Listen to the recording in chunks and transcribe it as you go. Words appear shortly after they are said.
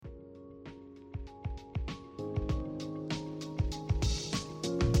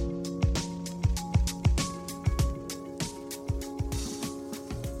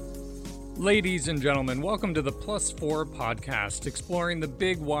Ladies and gentlemen, welcome to the Plus 4 podcast, exploring the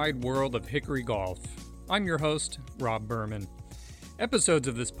big wide world of Hickory golf. I'm your host, Rob Berman. Episodes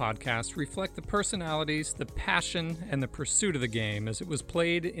of this podcast reflect the personalities, the passion, and the pursuit of the game as it was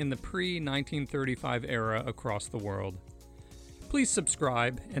played in the pre-1935 era across the world. Please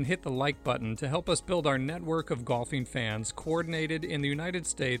subscribe and hit the like button to help us build our network of golfing fans coordinated in the United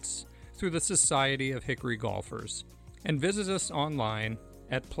States through the Society of Hickory Golfers. And visit us online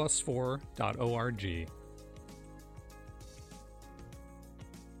at plus4.org.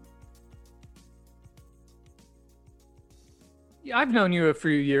 Yeah, I've known you a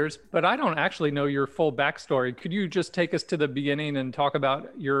few years, but I don't actually know your full backstory. Could you just take us to the beginning and talk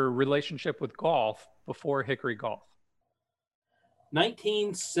about your relationship with golf before Hickory Golf?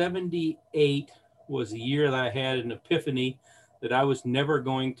 1978 was the year that I had an epiphany that I was never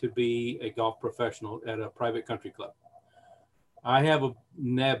going to be a golf professional at a private country club. I have a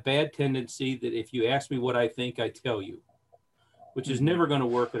bad tendency that if you ask me what I think, I tell you, which is never going to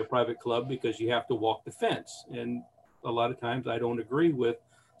work at a private club because you have to walk the fence. And a lot of times I don't agree with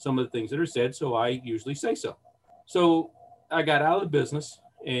some of the things that are said, so I usually say so. So I got out of the business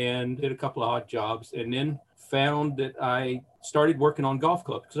and did a couple of odd jobs, and then found that I started working on golf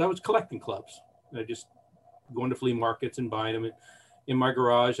clubs because I was collecting clubs. I just going to flea markets and buying them. In my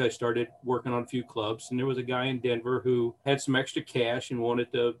garage, I started working on a few clubs, and there was a guy in Denver who had some extra cash and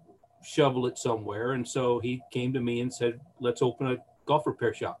wanted to shovel it somewhere. And so he came to me and said, let's open a golf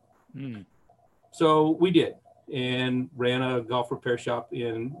repair shop. So we did, and ran a golf repair shop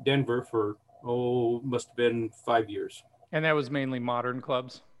in Denver for, must have been 5 years. And that was mainly modern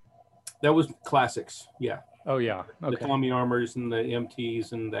clubs? That was classics, yeah. Oh, yeah. Okay. The Tommy Armours and the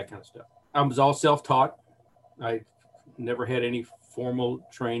MTs and that kind of stuff. I was all self-taught. I never had any formal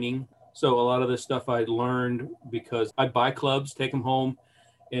training. So a lot of this stuff I learned because I'd buy clubs, take them home,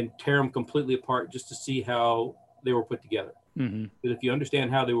 and tear them completely apart just to see how they were put together. Because if you understand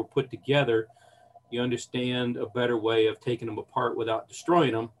how they were put together, you understand a better way of taking them apart without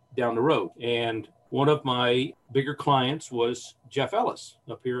destroying them down the road. And one of my bigger clients was Jeff Ellis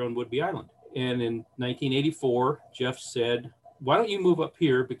up here on Whidbey Island. And in 1984, Jeff said, why don't you move up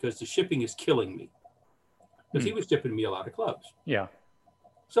here because the shipping is killing me? Because he was shipping me a lot of clubs. Yeah.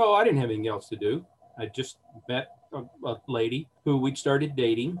 So I didn't have anything else to do. I just met a lady who we'd started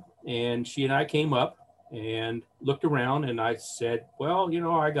dating, and she and I came up and looked around, and I said, well,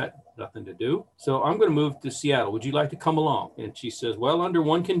 I got nothing to do, so I'm going to move to Seattle. Would you like to come along? And she says, well, under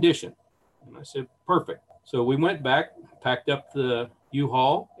one condition. And I said, perfect. So we went back, packed up the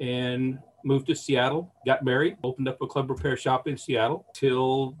U-Haul, and moved to Seattle, got married, opened up a club repair shop in Seattle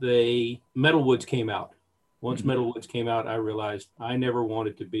till the Metalwoods came out. Once Metalwoods came out, I realized I never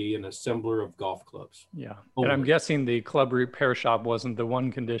wanted to be an assembler of golf clubs. Yeah. And I'm guessing the club repair shop wasn't the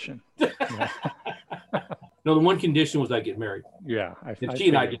one condition. No, the one condition was I get married. Yeah. She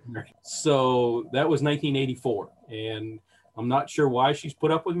and I get married. So that was 1984. And I'm not sure why she's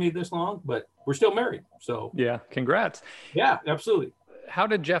put up with me this long, but we're still married. So yeah. Congrats. Yeah, absolutely. How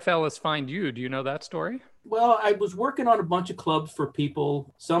did Jeff Ellis find you? Do you know that story? Well, I was working on a bunch of clubs for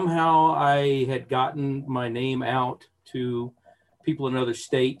people. Somehow I had gotten my name out to people in other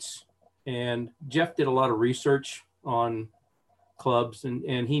states. And Jeff did a lot of research on clubs.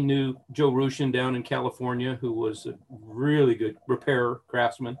 And he knew Joe Rushin down in California, who was a really good repair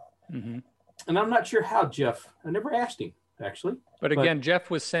craftsman. And I'm not sure how Jeff, I never asked him, actually. But again,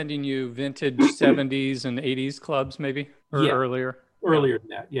 Jeff was sending you vintage 70s and 80s clubs, maybe? Or earlier? Earlier than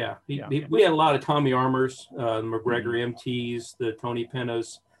that, yeah. We had a lot of Tommy Armours, the McGregor MTs, the Tony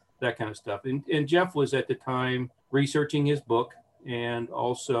Pennas, that kind of stuff. And Jeff was at the time researching his book and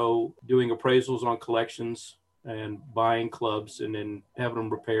also doing appraisals on collections and buying clubs and then having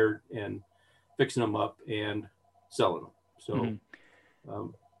them repaired and fixing them up and selling them. So,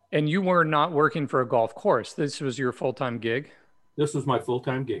 and you were not working for a golf course. This was your full-time gig? This was my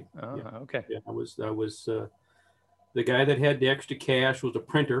full-time gig. Oh, yeah. Okay. Yeah, I was the guy that had the extra cash was a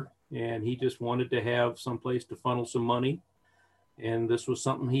printer, and he just wanted to have someplace to funnel some money. And this was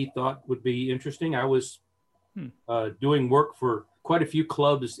something he thought would be interesting. I was doing work for quite a few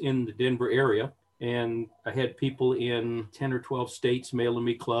clubs in the Denver area, and I had people in 10 or 12 states mailing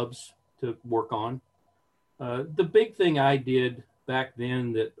me clubs to work on. The big thing I did back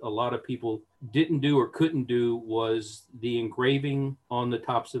then that a lot of people didn't do or couldn't do was the engraving on the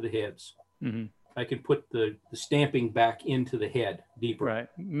tops of the heads. I could put the stamping back into the head deeper. Right.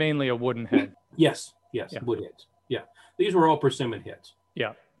 Mainly a wooden head. Yes. Yeah. Wood heads. Yeah. These were all persimmon heads.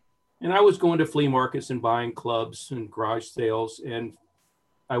 Yeah. And I was going to flea markets and buying clubs and garage sales, and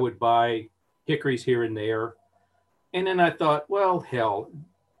I would buy hickories here and there. And then I thought, well, hell,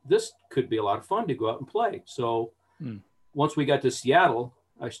 this could be a lot of fun to go out and play. So Hmm. once we got to Seattle,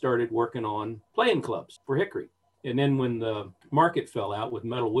 I started working on playing clubs for Hickory. And then when the market fell out with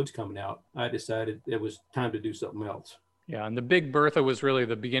Metal Woods coming out, I decided it was time to do something else. Yeah. And the Big Bertha was really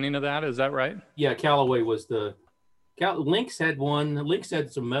the beginning of that. Is that right? Yeah, Callaway was Lynx had one. Lynx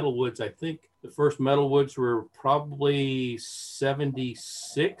had some Metal Woods. I think the first Metal Woods were probably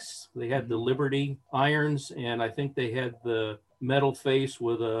 76. They had the Liberty irons, and I think they had the metal face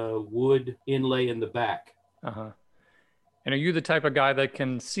with a wood inlay in the back. Uh-huh. And are you the type of guy that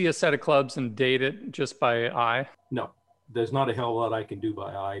can see a set of clubs and date it just by eye? No, there's not a hell of a lot I can do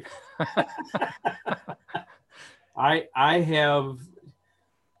by eye.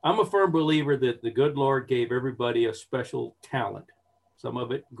 I'm a firm believer that the good Lord gave everybody a special talent, some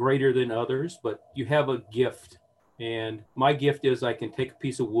of it greater than others, but you have a gift. And my gift is I can take a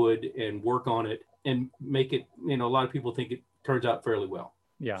piece of wood and work on it and make it, a lot of people think it turns out fairly well.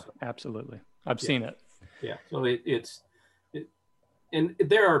 Yeah, so, absolutely. I've seen it. Yeah. So and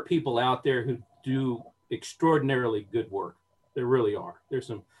there are people out there who do extraordinarily good work. There really are. There's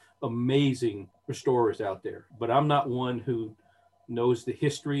some amazing restorers out there, but I'm not one who knows the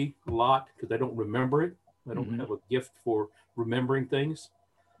history a lot because I don't remember it. I don't have a gift for remembering things.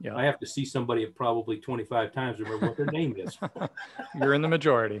 Yeah. I have to see somebody probably 25 times to remember what their name is. You're in the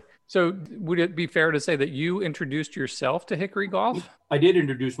majority. So would it be fair to say that you introduced yourself to Hickory Golf? I did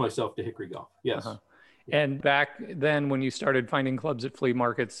introduce myself to Hickory Golf. Yes. Uh-huh. And back then when you started finding clubs at flea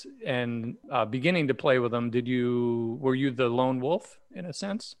markets and beginning to play with them, were you the lone wolf in a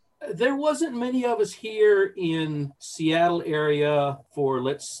sense? There wasn't many of us here in Seattle area for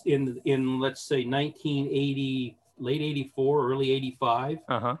let's say 1980, late 84, early 85.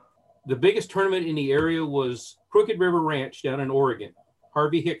 Uh-huh. The biggest tournament in the area was Crooked River Ranch down in Oregon.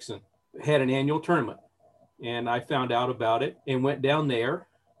 Harvey Hickson had an annual tournament, and I found out about it and went down there.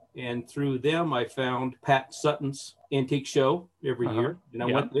 And through them, I found Pat Sutton's Antique Show every year. And I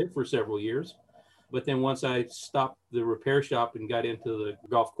went there for several years. But then once I stopped the repair shop and got into the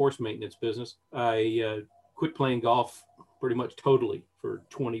golf course maintenance business, I quit playing golf pretty much totally for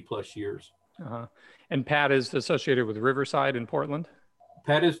 20 plus years. Uh-huh. And Pat is associated with Riverside in Portland?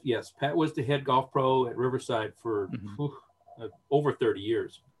 Pat was the head golf pro at Riverside for over 30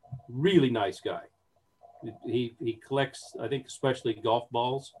 years. Really nice guy. He collects, I think, especially golf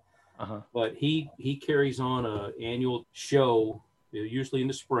balls. But he carries on an annual show, usually in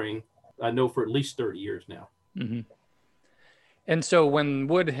the spring. I know for at least 30 years now. Mm-hmm. And so when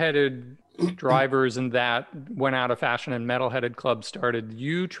wood-headed drivers and that went out of fashion and metal-headed clubs started,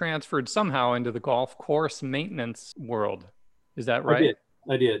 you transferred somehow into the golf course maintenance world. Is that right?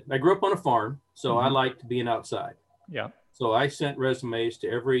 I did. I grew up on a farm, so I liked being outside. Yeah. So I sent resumes to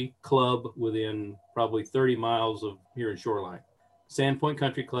every club within probably 30 miles of here in Shoreline. Sandpoint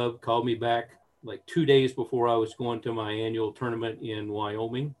Country Club called me back like 2 days before I was going to my annual tournament in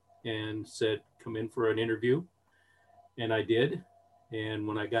Wyoming and said, come in for an interview. And I did. And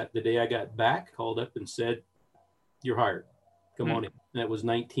when the day I got back, called up and said, you're hired. Come on in. And that was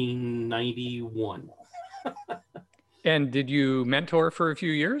 1991. And did you mentor for a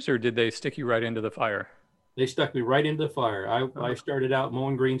few years or did they stick you right into the fire? They stuck me right into the fire. I started out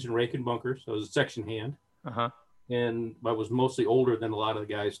mowing greens and raking bunkers. I was a section hand. And I was mostly older than a lot of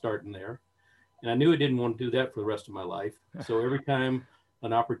the guys starting there. And I knew I didn't want to do that for the rest of my life. So every time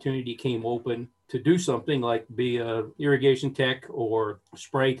an opportunity came open to do something like be a irrigation tech or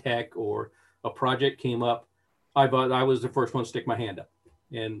spray tech or a project came up, I was the first one to stick my hand up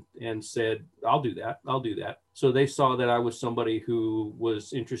and said, I'll do that. So they saw that I was somebody who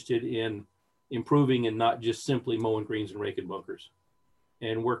was interested in improving and not just simply mowing greens and raking bunkers,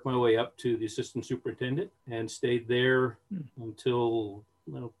 and worked my way up to the assistant superintendent and stayed there until,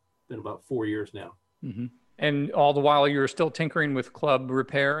 been about 4 years now. Mm-hmm. And all the while you were still tinkering with club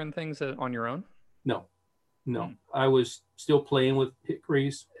repair and things on your own? No. I was still playing with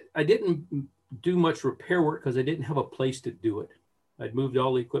hickories. I didn't do much repair work because I didn't have a place to do it. I'd moved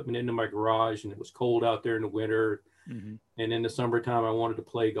all the equipment into my garage and it was cold out there in the winter. And in the summertime, I wanted to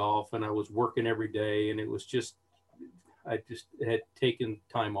play golf and I was working every day and it was I just had taken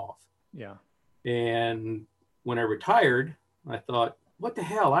time off. Yeah. And when I retired, I thought, what the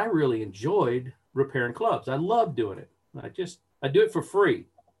hell? I really enjoyed repairing clubs. I love doing it. I do it for free,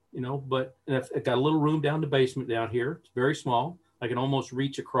 but I got a little room down the basement down here. It's very small. I can almost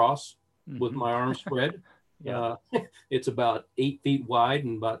reach across with my arms spread. It's about 8 feet wide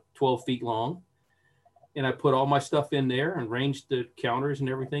and about 12 feet long. And I put all my stuff in there and arranged the counters and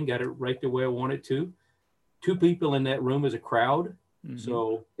everything, got it right the way I wanted to. 2 people in that room as a crowd.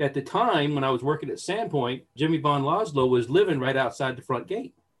 So at the time when I was working at Sandpoint, Jimmy Von Loslow was living right outside the front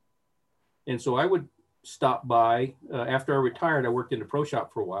gate. And so I would stop by. After I retired, I worked in the pro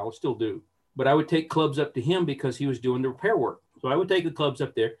shop for a while. I still do. But I would take clubs up to him because he was doing the repair work. So I would take the clubs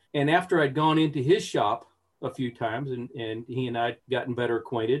up there. And after I'd gone into his shop a few times and he and I'd gotten better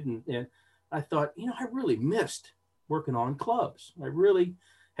acquainted, and I thought, I really missed working on clubs. I really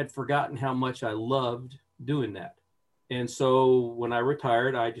had forgotten how much I loved doing that. And so when I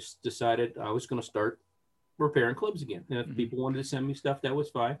retired, I just decided I was going to start repairing clubs again. And if people wanted to send me stuff, that was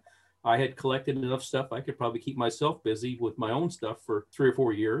fine. I had collected enough stuff. I could probably keep myself busy with my own stuff for 3 or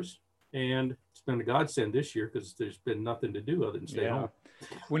 4 years. And it's been a godsend this year because there's been nothing to do other than stay home.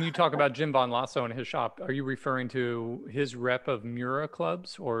 When you talk about Jim Von Lasso and his shop, are you referring to his rep of Mura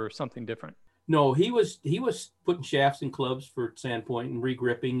clubs or something different? No, he was putting shafts in clubs for Sandpoint and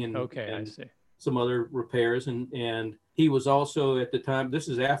regripping and, I see. Some other repairs. And he was also at the time, this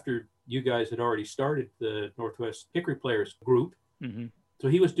is after you guys had already started the Northwest Hickory Players group. Mm-hmm. So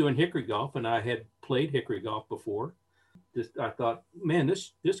he was doing hickory golf, and I had played hickory golf before. I thought, man,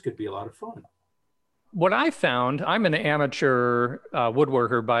 this could be a lot of fun. What I found, I'm an amateur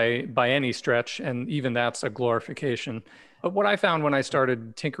woodworker by any stretch, and even that's a glorification. But what I found when I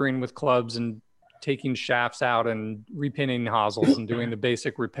started tinkering with clubs and taking shafts out and repinning hosels and doing the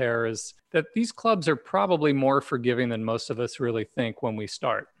basic repair is that these clubs are probably more forgiving than most of us really think when we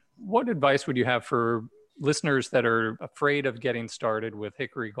start. What advice would you have for listeners that are afraid of getting started with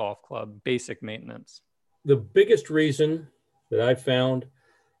Hickory Golf Club basic maintenance? The biggest reason that I've found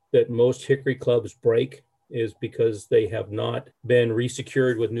that most hickory clubs break is because they have not been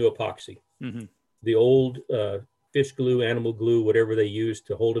resecured with new epoxy. Mm-hmm. The old fish glue, animal glue, whatever they use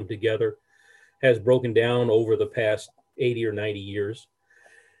to hold them together has broken down over the past 80 or 90 years.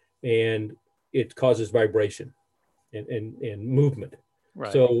 And it causes vibration and movement.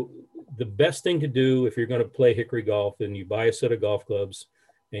 Right. So the best thing to do if you're going to play hickory golf and you buy a set of golf clubs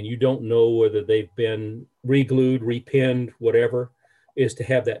and you don't know whether they've been re-glued, repinned, whatever, is to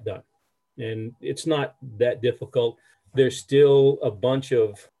have that done. And it's not that difficult. There's still a bunch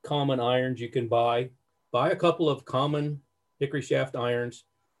of common irons you can buy. Buy a couple of common hickory shaft irons,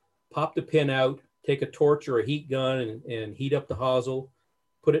 pop the pin out, take a torch or a heat gun and heat up the hosel,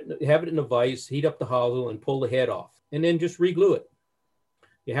 have it in a vise, heat up the hosel and pull the head off, and then just re-glue it.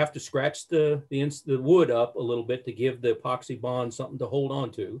 You have to scratch the wood up a little bit to give the epoxy bond something to hold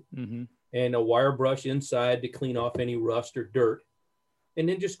on to, and a wire brush inside to clean off any rust or dirt. And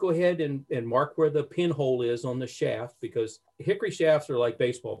then just go ahead and mark where the pinhole is on the shaft, because hickory shafts are like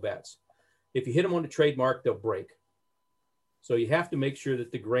baseball bats. If you hit them on the trademark, they'll break. So you have to make sure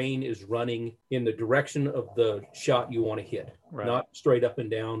that the grain is running in the direction of the shot you want to hit, not straight up and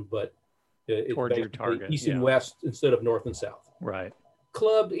down, but towards your target, east and west instead of north and south. Right.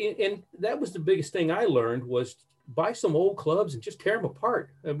 Club, and that was the biggest thing I learned, was buy some old clubs and just tear them apart.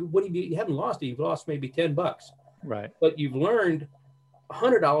 I mean, you haven't lost it. You've lost maybe $10. Right. But you've learned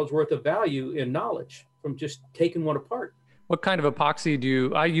 $100 worth of value in knowledge from just taking one apart. What kind of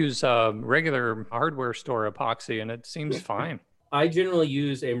epoxy I use regular hardware store epoxy, and it seems fine. I generally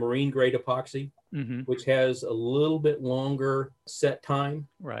use a marine grade epoxy, which has a little bit longer set time.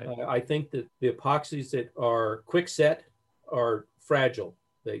 Right. I think that the epoxies that are quick set are fragile.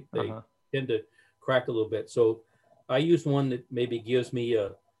 They tend to crack a little bit. So I use one that maybe gives me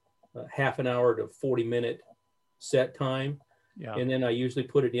a half an hour to 40-minute set time. Yeah. And then I usually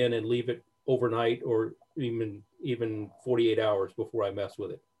put it in and leave it overnight or even 48 hours before I mess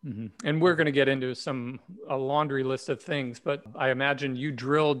with it. And we're going to get into a laundry list of things, but I imagine do you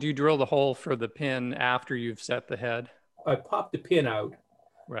drill the hole for the pin after you've set the head? I pop the pin out.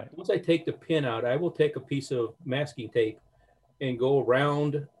 Right. Once I take the pin out, I will take a piece of masking tape and go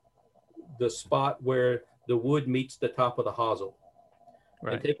around the spot where the wood meets the top of the hosel.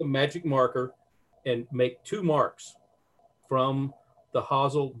 Right. And take a magic marker and make 2 marks from the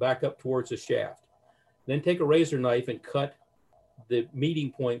hosel back up towards the shaft. Then take a razor knife and cut the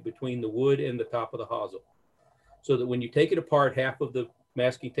meeting point between the wood and the top of the hosel, so that when you take it apart, half of the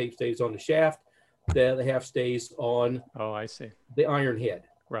masking tape stays on the shaft, the other half stays on the iron head.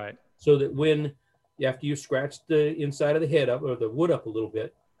 Right. So that after you scratch the inside of the head up or the wood up a little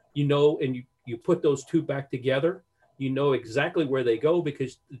bit, and you put those 2 back together, you know exactly where they go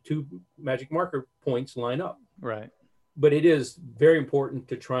because the 2 magic marker points line up. Right. But it is very important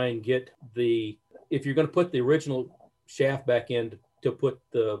to try and get if you're going to put the original shaft back in to put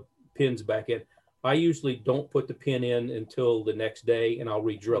the pins back in, I usually don't put the pin in until the next day and I'll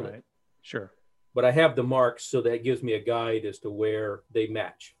re-drill it. Sure. But I have the marks, so that gives me a guide as to where they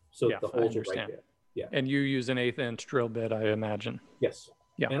match. So the holes are right there. Yeah. And you use an 1/8 inch drill bit, I imagine. Yes.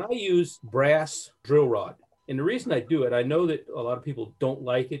 Yeah. And I use brass drill rod. And the reason I do it, I know that a lot of people don't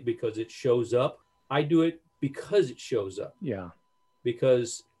like it because it shows up. I do it because it shows up. Yeah.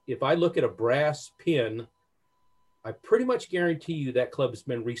 Because if I look at a brass pin, I pretty much guarantee you that club has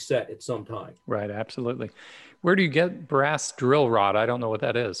been reset at some time. Right. Absolutely. Where do you get brass drill rod? I don't know what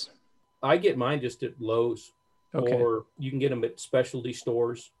that is. I get mine just at Lowe's, Okay. or you can get them at specialty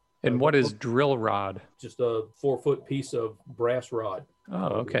stores. And what is drill rod? Just a 4-foot piece of brass rod.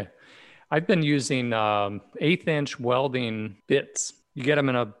 Oh, okay. I've been using 1/8-inch welding bits. You get them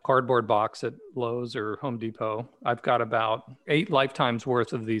in a cardboard box at Lowe's or Home Depot. I've got about 8 lifetimes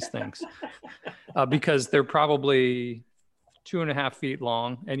worth of these things because they're probably 2.5 feet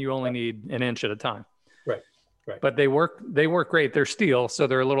long and you only need an inch at a time. Right, right. But they work great. They're steel, so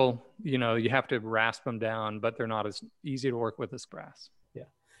they're a little, you have to rasp them down, but they're not as easy to work with as brass. Yeah.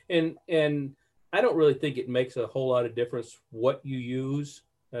 And I don't really think it makes a whole lot of difference what you use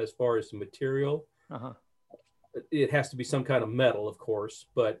as far as the material. Uh-huh. It has to be some kind of metal, of course,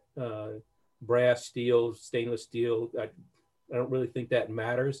 but brass, steel, stainless steel, I don't really think that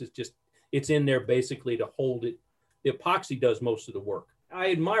matters. It's in there basically to hold it. The epoxy does most of the work.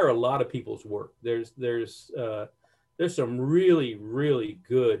 I admire a lot of people's work. There's some really, really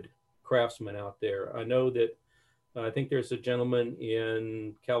good craftsmen out there. I know that I think there's a gentleman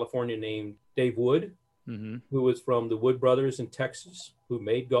in California named Dave Wood, who was from the Wood Brothers in Texas, who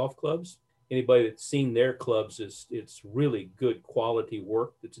made golf clubs. Anybody that's seen their clubs, it's really good quality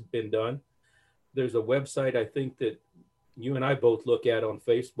work that's been done. There's a website I think that you and I both look at on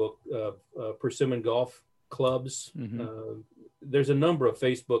Facebook, Persimmon Golf Clubs. There's a number of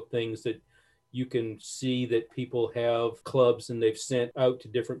Facebook things that you can see that people have clubs and they've sent out to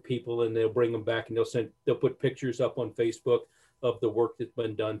different people and they'll bring them back and they'll put pictures up on Facebook of the work that's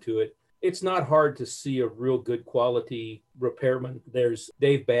been done to it. It's not hard to see a real good quality repairman. There's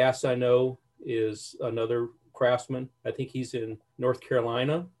Dave Bass, I know, is another craftsman. I think he's in North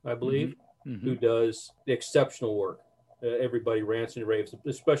Carolina, I believe, who does exceptional work. Everybody rants and raves,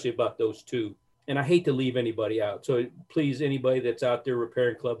 especially about those two. And I hate to leave anybody out. So please, anybody that's out there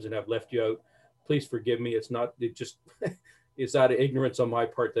repairing clubs and I've left you out, please forgive me. It's out of ignorance on my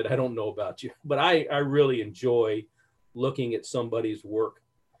part that I don't know about you. But I really enjoy looking at somebody's work.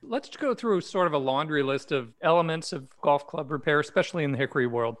 Let's go through sort of a laundry list of elements of golf club repair, especially in the hickory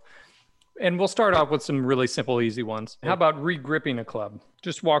world. And we'll start off with some really simple, easy ones. How about re-gripping a club?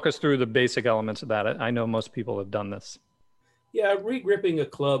 Just walk us through the basic elements of that. I know most people have done this. Yeah, re-gripping a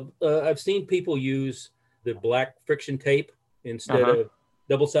club. I've seen people use the black friction tape instead of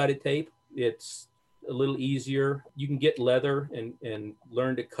double-sided tape. It's a little easier. You can get leather and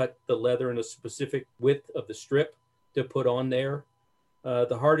learn to cut the leather in a specific width of the strip to put on there.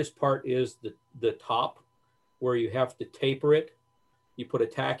 The hardest part is the top, where you have to taper it. You put a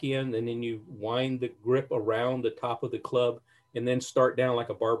tack in and then you wind the grip around the top of the club and then start down like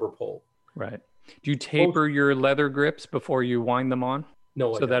a barber pole. Right. Do you taper your leather grips before you wind them on?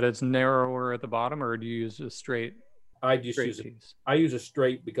 No. So that it's narrower at the bottom, or do you use a straight? I use a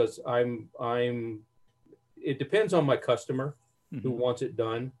straight because it depends on my customer who wants it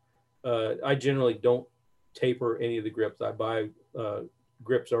done. I generally don't taper any of the grips. I buy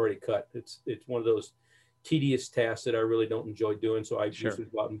grips already cut. It's one of those tedious tasks that I really don't enjoy doing. So I usually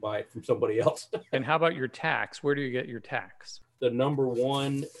go out and buy it from somebody else. And how about your tacks? Where do you get your tacks? The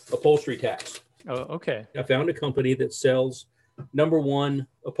 #1 upholstery tacks. Oh, okay. I found a company that sells #1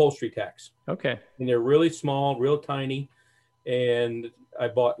 upholstery tacks. Okay. And they're really small, real tiny. And I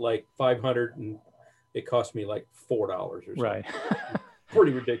bought like 500 and it cost me like $4 or something. Right.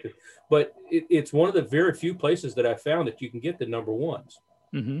 Pretty ridiculous. But it's one of the very few places that I found that you can get the #1s.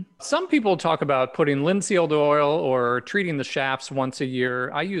 Some people talk about putting linseed oil or treating the shafts once a year.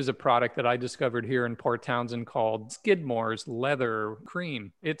 I use a product that I discovered here in Port Townsend called Skidmore's Leather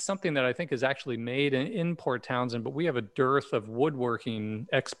Cream. It's something that I think is actually made in Port Townsend, but we have a dearth of woodworking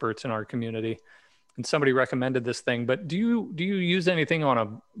experts in our community. And somebody recommended this thing. But do you use anything on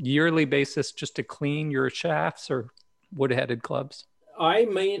a yearly basis just to clean your shafts or wood-headed clubs? I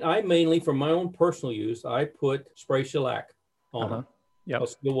mainly, for my own personal use, I put spray shellac on them. I'll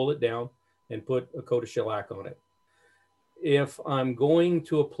wool it down and put a coat of shellac on it. If I'm going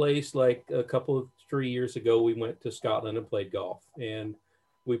to a place like a couple of 3 years ago, we went to Scotland and played golf, and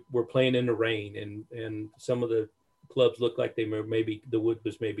we were playing in the rain, and some of the clubs looked like they were the wood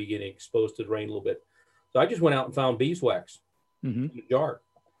was maybe getting exposed to the rain a little bit. So I just went out and found beeswax in a jar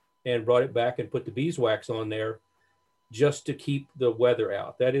and brought it back and put the beeswax on there just to keep the weather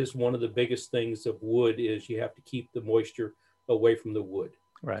out. That is one of the biggest things of wood is you have to keep the moisture away from the wood.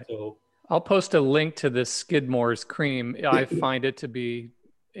 Right. So I'll post a link to this Skidmore's cream. I find it to be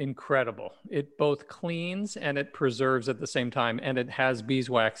incredible. It both cleans and it preserves at the same time, and it has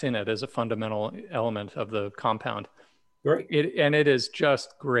beeswax in it as a fundamental element of the compound. Great. It is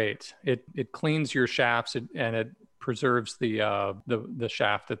just great. It cleans your shafts and it preserves the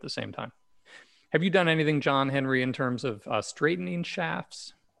shaft at the same time. Have you done anything, John Henry, in terms of straightening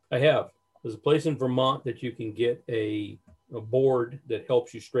shafts? I have. There's a place in Vermont that you can get a board that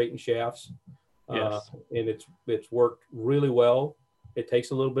helps you straighten shafts. Yes. And it's worked really well. It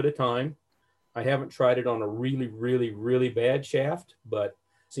takes a little bit of time. I haven't tried it on a really, really, really bad shaft, but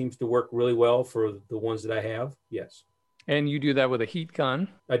seems to work really well for the ones that I have. Yes. And you do that with a heat gun?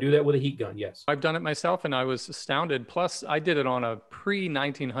 I do that with a heat gun, yes. I've done it myself and I was astounded. Plus, I did it on a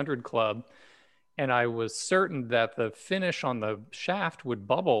pre-1900 club and I was certain that the finish on the shaft would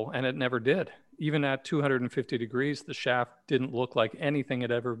bubble, and it never did. Even at 250 degrees, the shaft didn't look like anything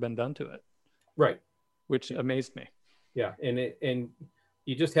had ever been done to it. Right. Which amazed me. Yeah, and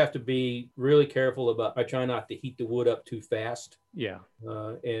you just have to be really careful about. I try not to heat the wood up too fast. Yeah.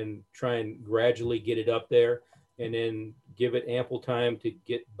 And try and gradually get it up there, and then give it ample time to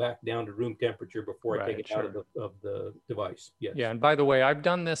get back down to room temperature before I take it out of the device. Yes. Yeah, and by the way, I've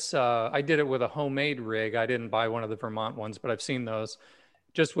done this. I did it with a homemade rig. I didn't buy one of the Vermont ones, but I've seen those,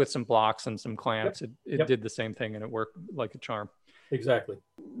 just with some blocks and some clamps. Yep. It did the same thing, and it worked like a charm. Exactly.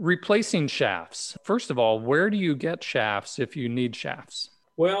 Replacing shafts. First of all, where do you get shafts if you need shafts?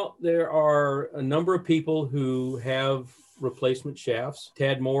 Well, there are a number of people who have replacement shafts.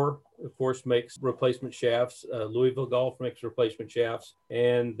 Tadmore, of course, makes replacement shafts. Louisville Golf makes replacement shafts.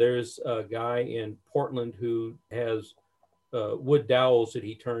 And there's a guy in Portland who has wood dowels that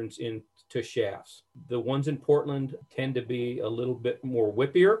he turns into shafts. The ones in Portland tend to be a little bit more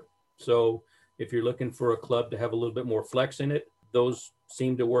whippier. So if you're looking for a club to have a little bit more flex in it, those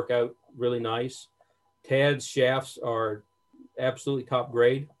seem to work out really nice. Tad's shafts are absolutely top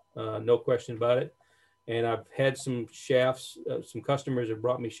grade, no question about it. And I've had some shafts, some customers have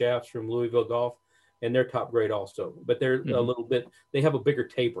brought me shafts from Louisville Golf, and they're top grade also. But they're a little bit, they have a bigger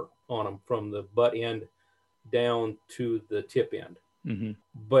taper on them from the butt end down to the tip end. Mm-hmm.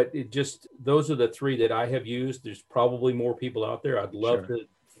 But it just, those are the three that I have used. There's probably more people out there. I'd love to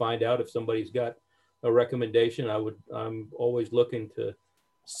find out if somebody's got a recommendation. I'm always looking to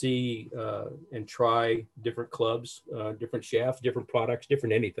see and try different clubs, different shafts, different products,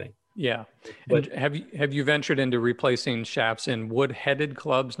 different anything. Yeah. But and have you ventured into replacing shafts in wood-headed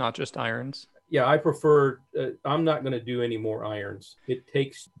clubs, not just irons? Yeah, I prefer, I'm not going to do any more irons. It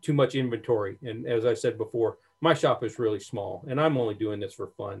takes too much inventory. And as I said before, my shop is really small and I'm only doing this for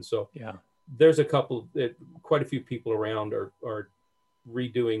fun. So yeah, there's quite a few people around are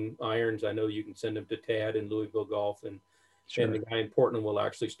redoing irons. I know you can send them to Tad and Louisville Golf, and the guy in Portland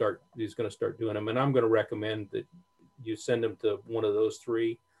he's going to start doing them. And I'm going to recommend that you send them to one of those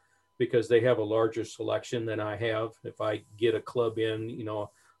three, because they have a larger selection than I have. If I get a club in,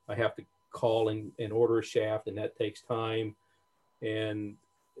 I have to call and order a shaft, and that takes time. And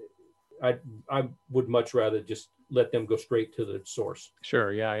I would much rather just let them go straight to the source.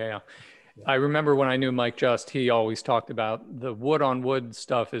 Sure. Yeah. I remember when I knew Mike Just, he always talked about the wood on wood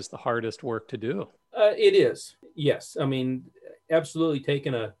stuff is the hardest work to do. It is. Yes. I mean, absolutely,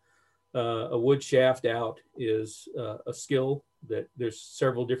 taking a wood shaft out is a skill that there's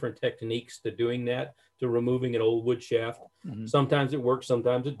several different techniques to doing that, to removing an old wood shaft. Mm-hmm. Sometimes it works,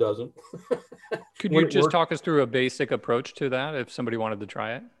 sometimes it doesn't. Could you just talk us through a basic approach to that if somebody wanted to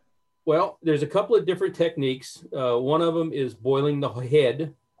try it? Well, there's a couple of different techniques. One of them is boiling the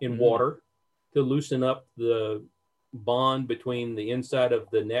head in water to loosen up the bond between the inside of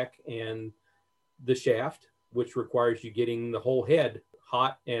the neck and the shaft, which requires you getting the whole head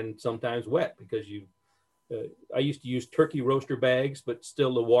hot and sometimes wet, because I used to use turkey roaster bags, but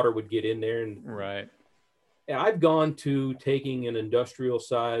still the water would get in there. And right. I've gone to taking an industrial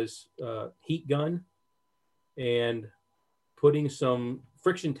size heat gun and putting some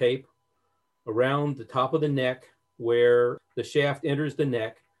friction tape around the top of the neck where the shaft enters the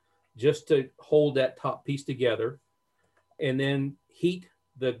neck, just to hold that top piece together, and then heat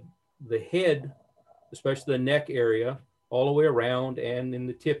the head, especially the neck area, all the way around and in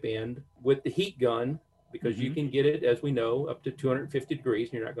the tip end with the heat gun, because you can get it, as we know, up to 250 degrees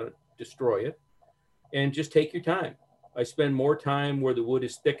and you're not going to destroy it. And just take your time. I spend more time where the wood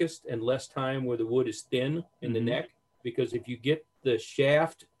is thickest and less time where the wood is thin in the neck, because if you get the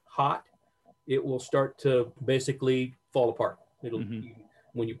shaft hot, it will start to basically fall apart. It'll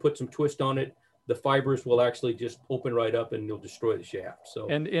when you put some twist on it, the fibers will actually just open right up and you'll destroy the shaft. So,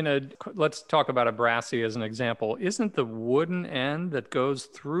 and let's talk about a brassy as an example. Isn't the wooden end that goes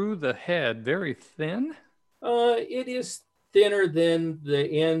through the head very thin? It is thinner than the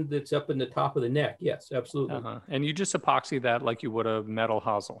end that's up in the top of the neck. Yes, absolutely. And you just epoxy that like you would a metal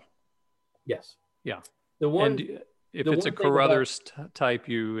hosel. Yes. Yeah. The one, and if it's a Carruthers type,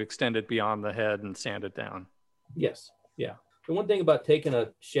 you extend it beyond the head and sand it down. Yes. Yeah. The one thing about taking a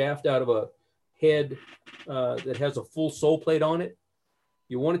shaft out of a head that has a full sole plate on it,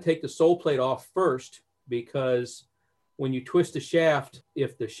 you want to take the sole plate off first, because when you twist the shaft,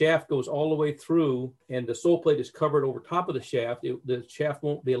 if the shaft goes all the way through and the sole plate is covered over top of the shaft, the shaft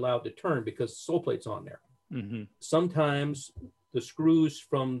won't be allowed to turn because the sole plate's on there. Mm-hmm. Sometimes the screws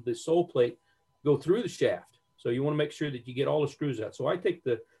from the sole plate go through the shaft. So you want to make sure that you get all the screws out. So I take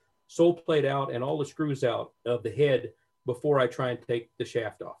the sole plate out and all the screws out of the head before I try and take the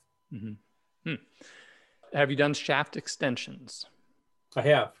shaft off. Mm-hmm. Have you done shaft extensions? I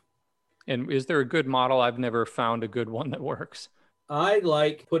have. And is there a good model? I've never found a good one that works. I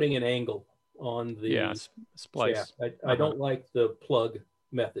like putting an angle on the splice. shaft. I don't like the plug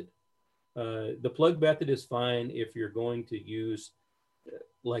method. The plug method is fine if you're going to use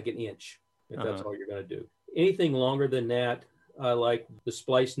like an inch, if that's all you're going to do. Anything longer than that, I like the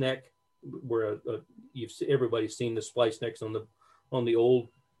splice neck, where everybody's seen the splice necks on the old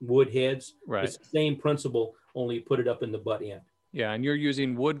wood heads. Right. It's the same principle, only you put it up in the butt end. Yeah, and you're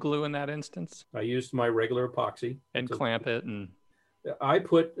using wood glue in that instance? I used my regular epoxy. And clamp it. And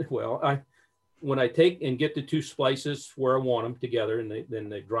when I take and get the two splices where I want them together, and then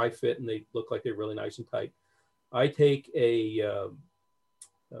they dry fit and they look like they're really nice and tight, I take a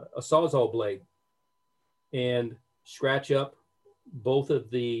Sawzall blade and scratch up both of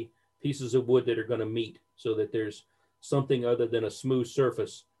the pieces of wood that are going to meet, so that there's something other than a smooth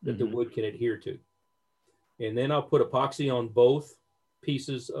surface that the wood can adhere to. And then I'll put epoxy on both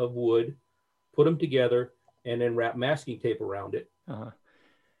pieces of wood, put them together, and then wrap masking tape around it.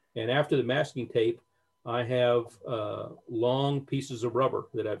 And after the masking tape, I have long pieces of rubber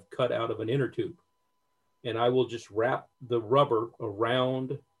that I've cut out of an inner tube. And I will just wrap the rubber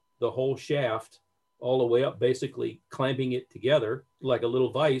around the whole shaft all the way up, basically clamping it together like a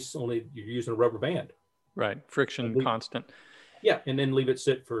little vise, only you're using a rubber band. Right, friction constant. Yeah, and then leave it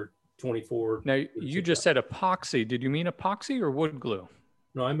sit for 24. Now, you just said epoxy. Did you mean epoxy or wood glue?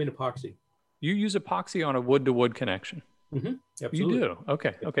 No, I mean epoxy. You use epoxy on a wood-to-wood connection? Mm-hmm. Absolutely. You do? Okay.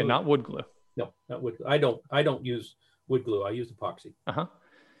 Absolutely. Okay, not wood glue. No, not wood. I don't use wood glue. I use epoxy.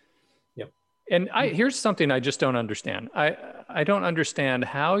 Yep. And here's something I just don't understand. I don't understand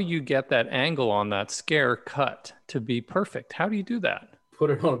how you get that angle on that scare cut to be perfect. How do you do that?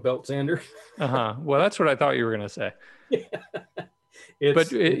 Put it on a belt sander. Well, that's what I thought you were going to say.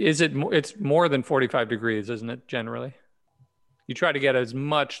 It's more than 45 degrees, isn't it, generally? You try to get as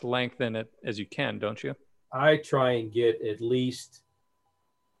much length in it as you can, don't you? I try and get at least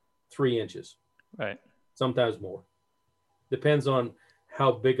 3 inches. Right. Sometimes more. Depends on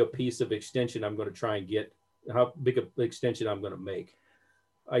how big a piece of extension I'm going to try and get, how big an extension I'm going to make.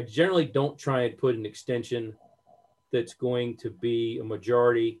 I generally don't try and put an extension that's going to be a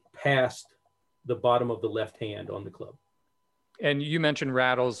majority past the bottom of the left hand on the club. And you mentioned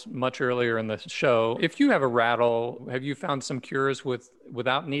rattles much earlier in the show. If you have a rattle, have you found some cures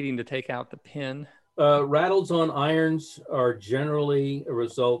without needing to take out the pin? Rattles on irons are generally a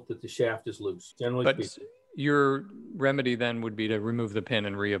result that the shaft is loose. Generally speaking. Your remedy then would be to remove the pin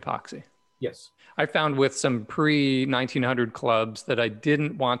and re-epoxy. Yes. I found with some pre-1900 clubs that I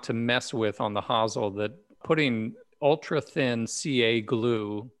didn't want to mess with on the hosel, that putting ultra thin CA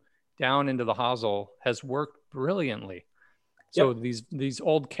glue down into the hosel has worked brilliantly. So these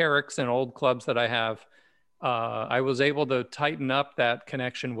old Carricks and old clubs that I have, I was able to tighten up that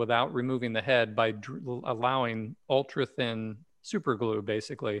connection without removing the head by allowing ultra thin super glue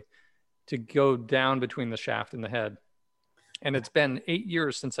basically to go down between the shaft and the head. And it's been 8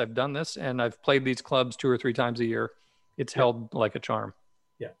 years since I've done this, and I've played these clubs 2 or 3 times a year. It's held like a charm.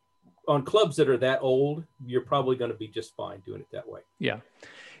 Yeah. On clubs that are that old, you're probably going to be just fine doing it that way. Yeah.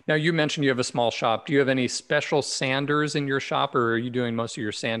 Now, you mentioned you have a small shop. Do you have any special sanders in your shop, or are you doing most of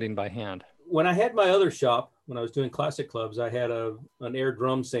your sanding by hand? When I had my other shop, when I was doing classic clubs, I had an air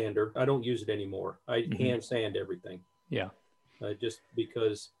drum sander. I don't use it anymore. I hand sand everything. Yeah. Just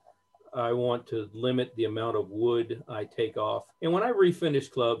because I want to limit the amount of wood I take off. And when I refinish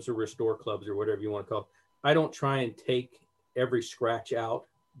clubs or restore clubs or whatever you want to call it, I don't try and take every scratch out,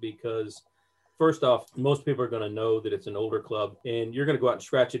 because first off, most people are going to know that it's an older club and you're going to go out and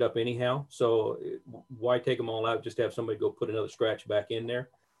scratch it up anyhow. So why take them all out? Just have somebody go put another scratch back in there.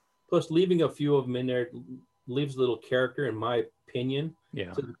 Plus, leaving a few of them in there leaves a little character, in my opinion,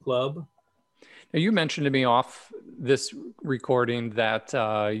 to the club. Now, you mentioned to me off this recording that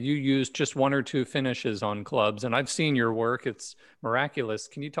you use just one or two finishes on clubs, and I've seen your work. It's miraculous.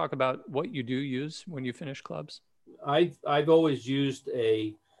 Can you talk about what you do use when you finish clubs? I've always used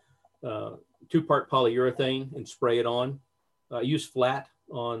a two-part polyurethane and spray it on. I use flat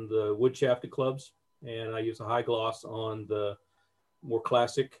on the wood shafted clubs, and I use a high gloss on the more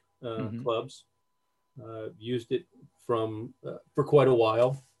classic clubs. Used it for quite a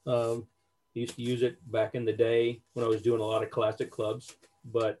while. Used to use it back in the day when I was doing a lot of classic clubs,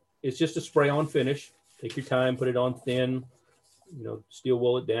 but it's just a spray on finish. Take your time, put it on thin, steel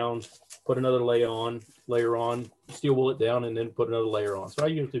wool it down, put another layer on, steel wool it down, and then put another layer on. So I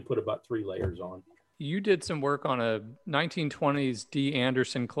usually put about 3 layers on. You did some work on a 1920s D.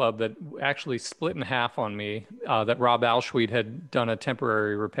 Anderson club that actually split in half on me, that Rob Alschweid had done a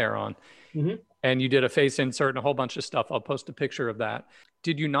temporary repair on. Mm-hmm. And you did a face insert and a whole bunch of stuff. I'll post a picture of that.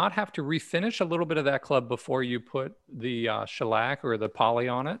 Did you not have to refinish a little bit of that club before you put the shellac or the poly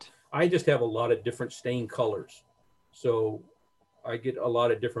on it? I just have a lot of different stain colors. So I get a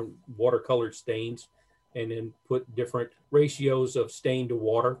lot of different watercolored stains and then put different ratios of stain to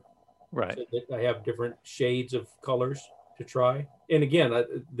water. Right. So that I have different shades of colors to try. And again,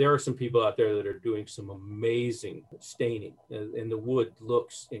 there are some people out there that are doing some amazing staining, and the wood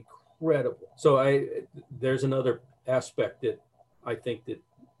looks incredible. So there's another aspect that I think that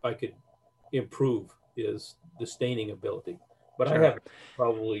I could improve is the staining ability. But sure. I have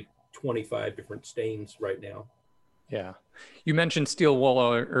probably 25 different stains right now. Yeah. You mentioned steel wool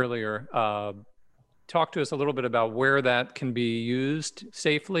earlier. Talk to us a little bit about where that can be used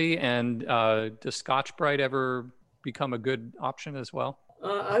safely, and does Scotch-Brite ever become a good option as well?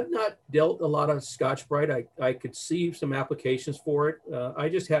 I've not dealt a lot of Scotch-Brite. I could see some applications for it. I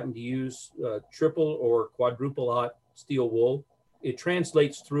just happen to use triple or quadruple aught steel wool. It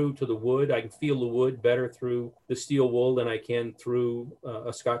translates through to the wood. I can feel the wood better through the steel wool than I can through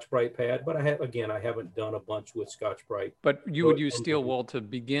a Scotch-Brite pad. But I haven't done a bunch with Scotch-Brite. But you would use steel wool to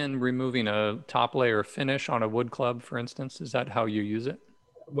begin removing a top layer finish on a wood club, for instance? Is that how you use it?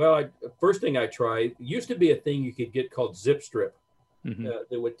 Well, first thing I tried, used to be a thing you could get called zip strip. Mm-hmm.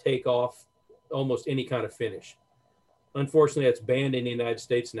 That would take off almost any kind of finish. Unfortunately, it's banned in the United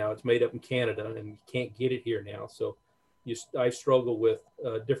States now. It's made up in Canada, and you can't get it here now. So I struggle with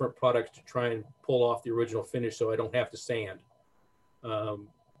different products to try and pull off the original finish so I don't have to sand.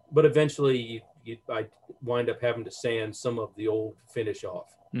 But eventually, I wind up having to sand some of the old finish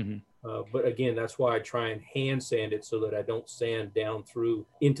off. Mm-hmm. But again, that's why I try and hand sand it so that I don't sand down through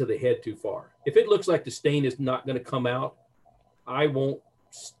into the head too far. If it looks like the stain is not going to come out, I won't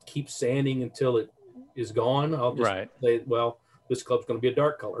keep sanding until it is gone. I'll just say, well, this club's going to be a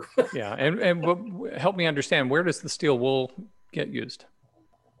dark color. Yeah. And help me understand, where does the steel wool get used?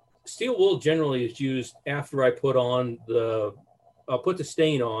 Steel wool generally is used after I I'll put the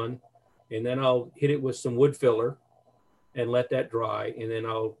stain on, and then I'll hit it with some wood filler and let that dry. And then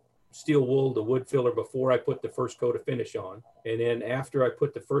I'll steel wool the wood filler before I put the first coat of finish on. And then after I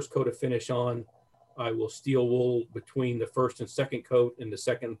put the first coat of finish on, I will steel wool between the first and second coat and the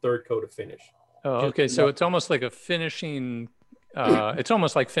second and third coat of finish. Oh, okay. So it's almost like finishing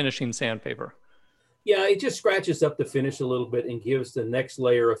sandpaper. Yeah, it just scratches up the finish a little bit and gives the next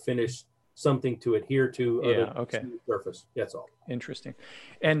layer of finish something to adhere to. The surface. That's all. Interesting.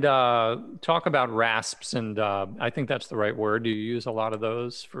 And talk about rasps, and I think that's the right word. Do you use a lot of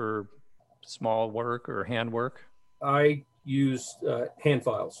those for small work or hand work? I use hand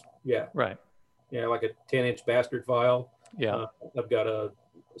files. Yeah. Right. Yeah, like a 10-inch bastard file. Yeah. I've got a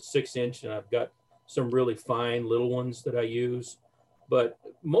 6-inch, and I've got some really fine little ones that I use. But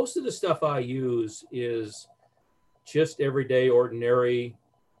most of the stuff I use is just everyday, ordinary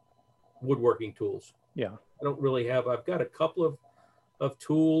woodworking tools. Yeah. I don't really I've got a couple of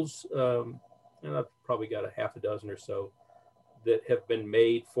tools, and I've probably got a half a dozen or so that have been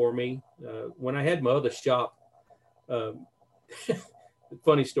made for me. When I had my other shop,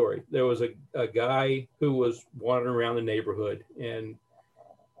 funny story, there was a guy who was wandering around the neighborhood, and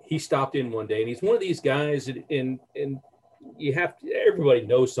he stopped in one day, and he's one of these guys, and everybody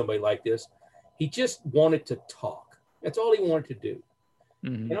knows somebody like this. He just wanted to talk. That's all he wanted to do.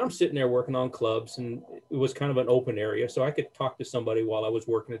 Mm-hmm. And I'm sitting there working on clubs, and it was kind of an open area, so I could talk to somebody while I was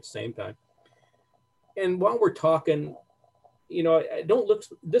working at the same time. And while we're talking,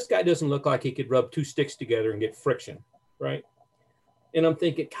 this guy doesn't look like he could rub 2 sticks together and get friction, right? And I'm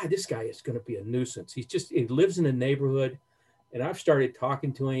thinking, God, this guy is going to be a nuisance. He lives in the neighborhood, and I've started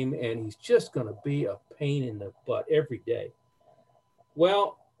talking to him, and he's just going to be a pain in the butt every day.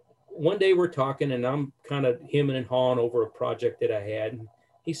 Well, one day we're talking, and I'm kind of hemming and hawing over a project that I had. And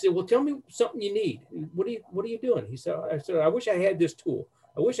He said, well, tell me something you need. What are you doing? I said, I wish I had this tool.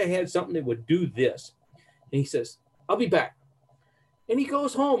 I wish I had something that would do this. And he says, I'll be back. And he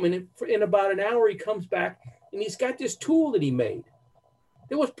goes home, and in about an hour, he comes back, and he's got this tool that he made.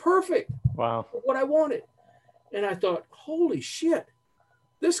 It was perfect. Wow. For what I wanted. And I thought, holy shit,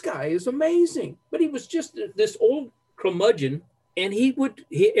 this guy is amazing. But he was just this old curmudgeon. And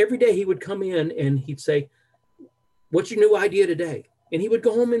every day he would come in and he'd say, what's your new idea today? And he would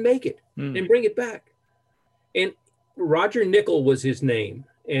go home and make it and bring it back. And Roger Nickel was his name.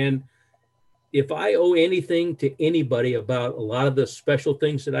 And if I owe anything to anybody about a lot of the special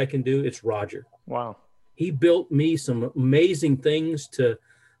things that I can do, it's Roger. Wow. He built me some amazing things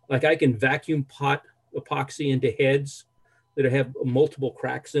like I can vacuum pot epoxy into heads that have multiple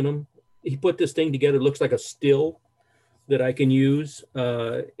cracks in them. He put this thing together, looks like a still that I can use.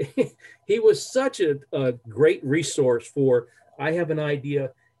 He was such a great resource for, I have an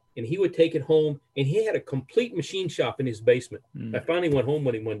idea, and he would take it home, and he had a complete machine shop in his basement. I finally went home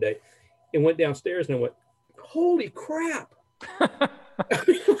with him one day and went downstairs, and I went, holy crap.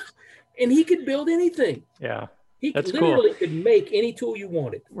 And he could build anything. Yeah. He That's literally cool. could make any tool you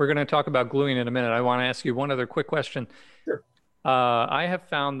wanted. We're going to talk about gluing in a minute. I want to ask you one other quick question. Sure. I have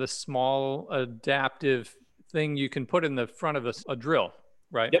found this small adaptive thing you can put in the front of a drill,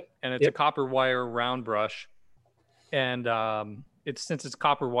 right? Yep. And it's a copper wire round brush. And since it's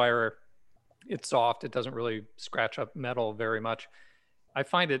copper wire, it's soft. It doesn't really scratch up metal very much. I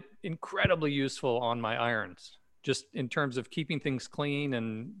find it incredibly useful on my irons, just in terms of keeping things clean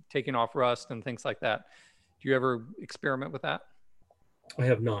and taking off rust and things like that. Do you ever experiment with that? I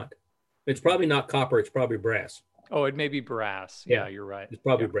have not. It's probably not copper. It's probably brass. Oh, it may be brass. Yeah, you're right. It's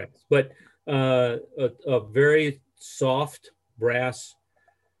probably brass. But a very soft brass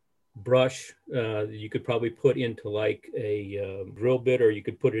brush you could probably put into like a drill bit, or you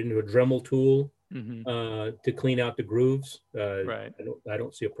could put it into a Dremel tool to clean out the grooves. Right. I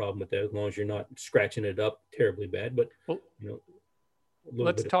don't see a problem with that, as long as you're not scratching it up terribly bad. But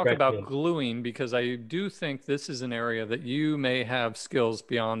let's talk about gluing, because I do think this is an area that you may have skills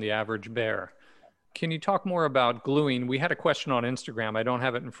beyond the average bear. Can you talk more about gluing? We had a question on Instagram. I don't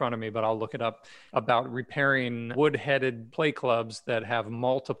have it in front of me, but I'll look it up, about repairing wood-headed play clubs that have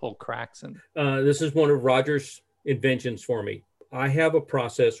multiple cracks in them. This is one of Roger's inventions for me. I have a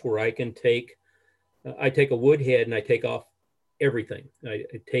process where I can take a wood head and I take off everything. I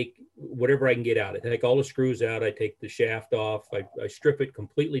take whatever I can get out. I take all the screws out. I take the shaft off. I strip it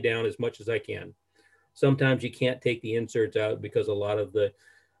completely down as much as I can. Sometimes you can't take the inserts out because a lot of the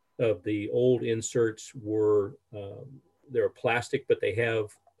old inserts were they're plastic, but they have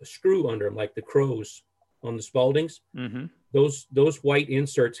a screw under them, like the crows on the Spaldings. Mm-hmm. Those white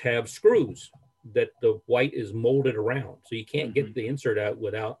inserts have screws that the white is molded around, so you can't get the insert out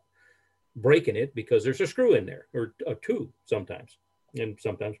without breaking it, because there's a screw in there, or two sometimes, and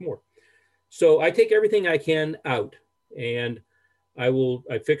sometimes more. So I take everything I can out, and I have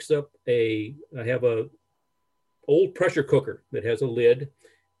a old pressure cooker that has a lid,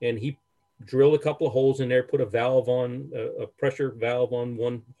 and he drilled a couple of holes in there, put a valve on, a pressure valve on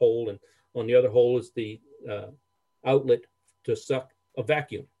one hole, and on the other hole is the outlet to suck a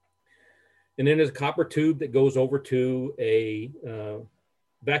vacuum. And then there's a copper tube that goes over to a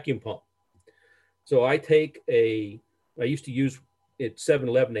vacuum pump. So I used to use at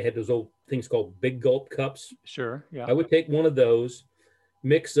 7-Eleven, they had those old things called Big Gulp cups. Sure, yeah. I would take one of those,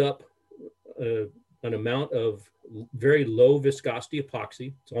 mix up an amount of very low viscosity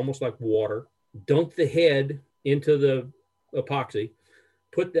epoxy. It's almost like water. Dunk the head into the epoxy,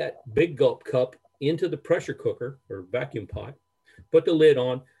 put that Big Gulp cup into the pressure cooker or vacuum pot, put the lid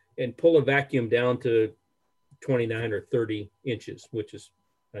on, and pull a vacuum down to 29 or 30 inches, which is,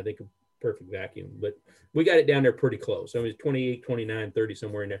 I think, a perfect vacuum. But we got it down there pretty close. I mean, it's 28, 29, 30,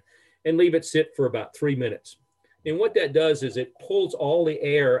 somewhere in there, and leave it sit for about 3 minutes. And what that does is it pulls all the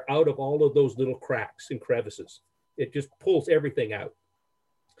air out of all of those little cracks and crevices. It just pulls everything out.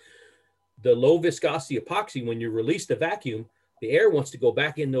 The low viscosity epoxy, when you release the vacuum, the air wants to go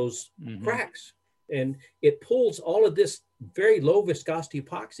back in those cracks. And it pulls all of this very low viscosity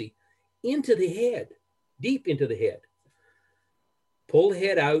epoxy into the head, deep into the head. Pull the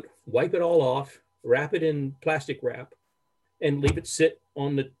head out, wipe it all off, wrap it in plastic wrap, and leave it sit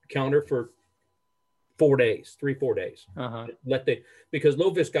on the counter for 4 days, 3-4 days. Because low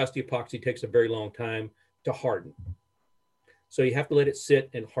viscosity epoxy takes a very long time to harden. So you have to let it sit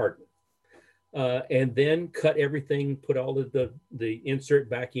and harden. And then cut everything, put all of the insert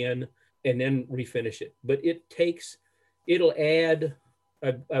back in, and then refinish it. But it'll add,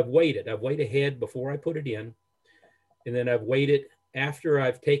 I've weighed a head before I put it in, and then I've weighed it after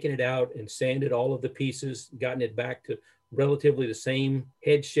I've taken it out and sanded all of the pieces, gotten it back to relatively the same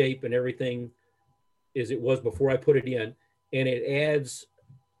head shape and everything as it was before I put it in, and it adds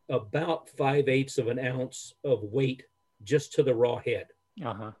about 5/8 of an ounce of weight just to the raw head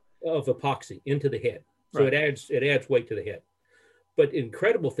of epoxy into the head. So it adds weight to the head. But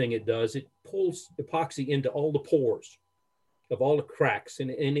incredible thing it does, it pulls epoxy into all the pores of all the cracks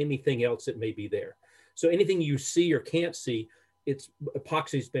and anything else that may be there. So anything you see or can't see,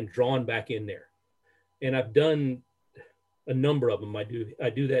 epoxy's been drawn back in there. And I've done a number of them. I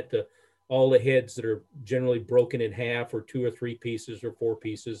do that to all the heads that are generally broken in half, or 2 or 3 pieces or 4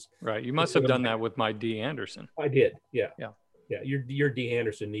 pieces. Right. You must have done that with my D. Anderson. I did. Yeah. Your D.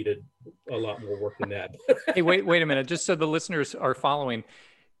 Anderson needed a lot more work than that. Hey, wait a minute. Just so the listeners are following,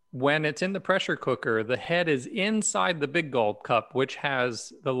 when it's in the pressure cooker, the head is inside the Big Gulp cup, which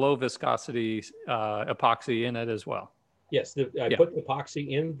has the low viscosity epoxy in it as well. Yes. I put the epoxy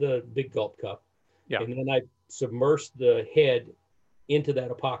in the Big Gulp cup. Yeah. And then I submerge the head into that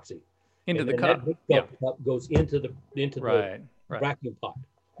epoxy. Into the That cup. Big Gulp cup goes into the vacuum pot.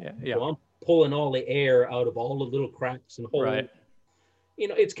 Yeah. So I'm pulling all the air out of all the little cracks and holes. Right. You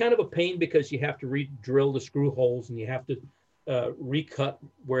know, it's kind of a pain because you have to re-drill the screw holes, and you have to recut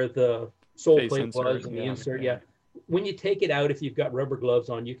where the sole plate was and the insert. Yeah. When you take it out, if you've got rubber gloves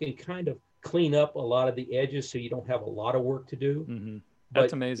on, you can kind of clean up a lot of the edges so you don't have a lot of work to do. Mm-hmm.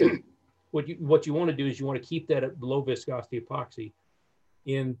 That's amazing. What you want to do is you want to keep that low viscosity epoxy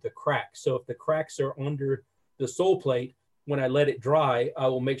in the cracks. So if the cracks are under the sole plate, when I let it dry, I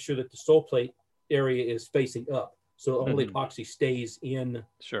will make sure that the sole plate area is facing up, so all the epoxy stays in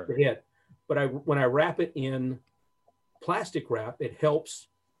the head. But when I wrap it in plastic wrap, it helps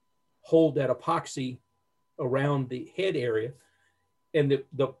hold that epoxy around the head area, and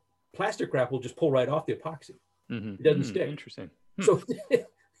the plastic wrap will just pull right off the epoxy. It doesn't stick. Interesting. So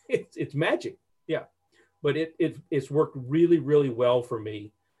it's magic. Yeah. But it's worked really, really well for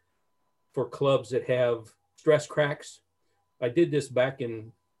me for clubs that have stress cracks. I did this back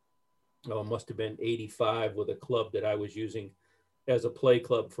in, it must have been 85, with a club that I was using as a play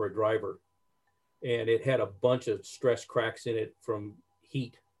club for a driver. And it had a bunch of stress cracks in it from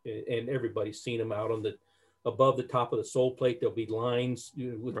heat. And everybody's seen them out on above the top of the sole plate. There'll be lines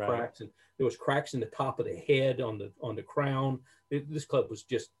with cracks, and there was cracks in the top of the head on the crown. This club was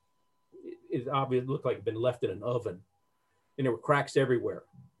just, it obviously looked like it had been left in an oven, and there were cracks everywhere.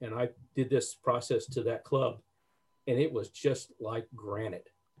 And I did this process to that club, and it was just like granite.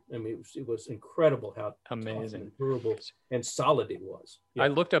 I mean, it was incredible how amazing, and durable, and solid it was. Yeah. I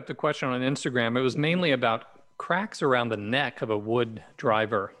looked up the question on Instagram. It was mainly about cracks around the neck of a wood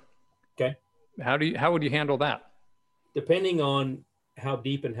driver. Okay. How would you handle that? Depending on how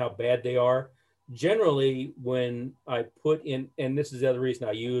deep and how bad they are. Generally, when I put in, and this is the other reason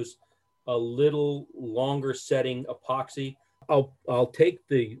I use a little longer setting epoxy, I'll take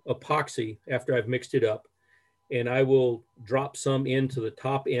the epoxy after I've mixed it up, and I will drop some into the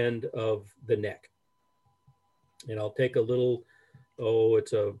top end of the neck. And I'll take a little,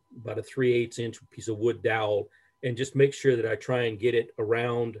 it's about a 3/8 inch piece of wood dowel, and just make sure that I try and get it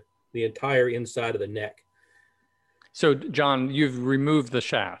around the entire inside of the neck. So, John, you've removed the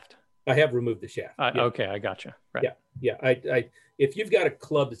shaft. I have removed the shaft. Okay, I gotcha. Right. Yeah. If you've got a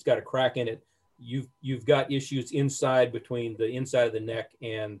club that's got a crack in it, you've got issues between the inside of the neck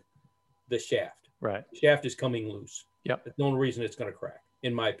and the shaft. Right. The shaft is coming loose. Yep. That's the only reason it's going to crack,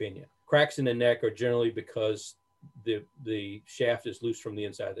 in my opinion. Cracks in the neck are generally because the shaft is loose from the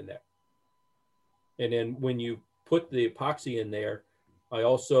inside of the neck. And then when you put the epoxy in there, I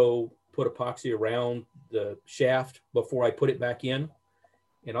also put epoxy around the shaft before I put it back in.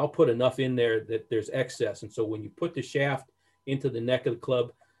 And I'll put enough in there that there's excess. And so when you put the shaft into the neck of the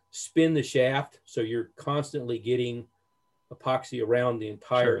club, spin the shaft so you're constantly getting epoxy around the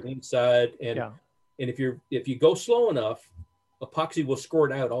entire inside. And if you go slow enough, epoxy will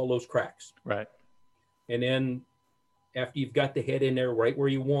squirt out all those cracks. Right. And then after you've got the head in there right where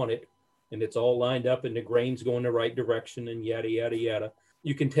you want it, and it's all lined up and the grain's going the right direction and yada, yada, yada,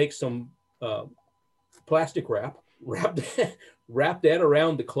 you can take some plastic wrap that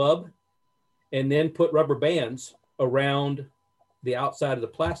around the club, and then put rubber bands around the outside of the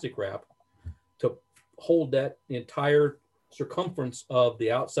plastic wrap to hold that entire circumference of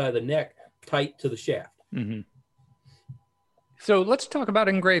the outside of the neck tight to the shaft. Mm-hmm. So let's talk about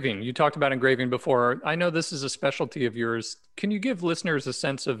engraving. You talked about engraving before. I know this is a specialty of yours. Can you give listeners a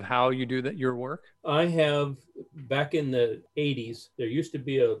sense of how you do your work? I have, back in the 80s, there used to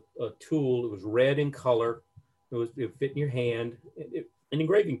be a tool. It was red in color. It would fit in your hand, an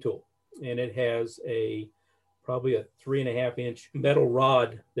engraving tool. And it has a probably a 3.5-inch metal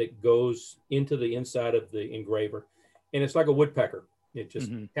rod that goes into the inside of the engraver. And it's like a woodpecker. It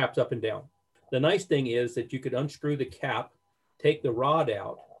just taps up and down. The nice thing is that you could unscrew the cap, take the rod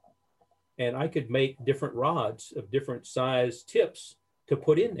out, and I could make different rods of different size tips to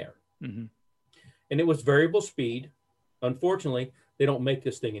put in there. And it was variable speed. Unfortunately, they don't make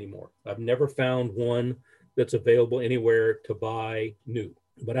this thing anymore. I've never found one that's available anywhere to buy new.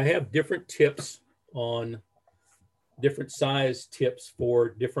 But I have different tips on different size tips for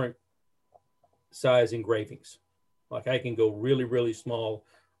different size engravings. Like I can go really, really small,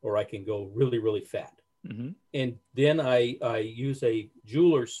 or I can go really, really fat. And then I use a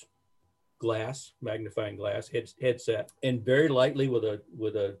jeweler's glass, magnifying glass headset, and very lightly with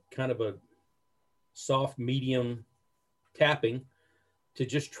a kind of a soft medium tapping to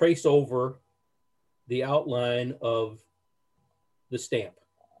just trace over the outline of the stamp.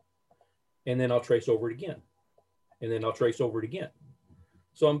 And then I'll trace over it again. And then I'll trace over it again.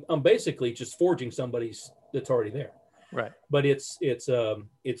 So I'm basically just forging somebody's that's already there. Right. But it's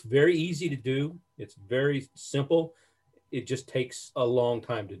very easy to do. It's very simple. It just takes a long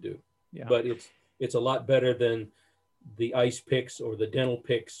time to do. Yeah. But it's a lot better than the ice picks or the dental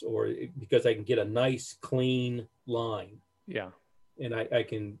picks, because I can get a nice clean line. Yeah. And I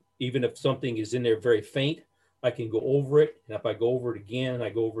can, even if something is in there very faint, I can go over it. And if I go over it again, I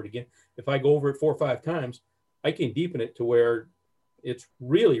go over it again. If I go over it 4 or 5 times, I can deepen it to where it's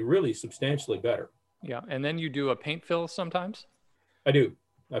really, really substantially better. Yeah. And then you do a paint fill sometimes? I do.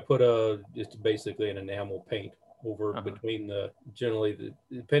 I put just basically an enamel paint over between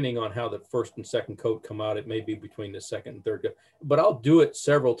depending on how the first and second coat come out, it may be between the second and third coat. But I'll do it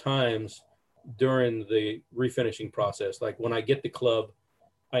several times during the refinishing process. Like when I get the club,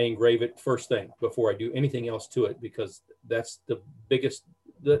 I engrave it first thing before I do anything else to it, because that's the biggest,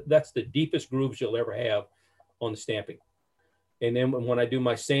 that's the deepest grooves you'll ever have on the stamping. And then when I do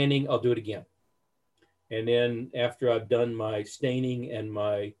my sanding, I'll do it again. And then after I've done my staining and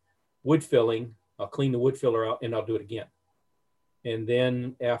my wood filling, I'll clean the wood filler out and I'll do it again. And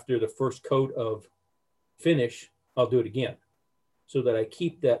then after the first coat of finish, I'll do it again, so that I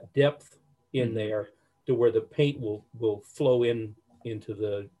keep that depth in there to where the paint will flow into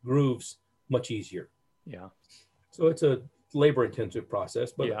the grooves much easier. Yeah. So it's a labor intensive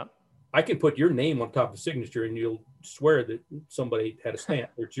process, but yeah. I can put your name on top of the signature and you'll swear that somebody had a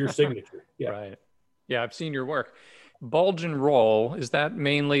stamp or it's your signature. Yeah. Right. Yeah. I've seen your work. Bulge and roll, is that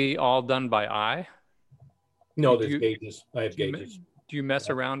mainly all done by eye? No, there's gauges. I have gauges. Do you mess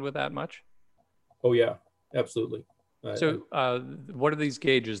around with that much? Oh yeah, absolutely. So what are these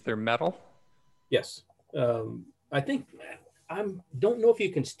gauges? They're metal? Yes. I think, don't know if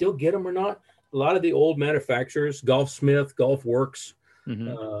you can still get them or not. A lot of the old manufacturers, Golfsmith, Golfworks,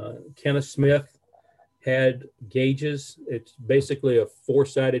 Kenneth Smith had gauges. It's basically a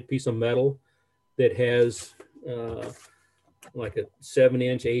 4-sided piece of metal that has like a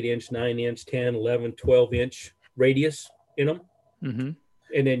 7-inch, 8-inch, 9-inch, 10, 11, 12-inch radius in them.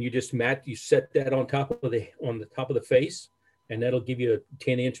 And then you just set that on the top of the face, and that'll give you a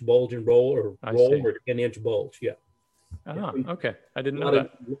 10-inch bulge and roll, or a 10-inch bulge. Yeah. Okay. I didn't know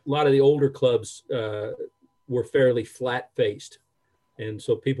that. A lot of the older clubs were fairly flat-faced, and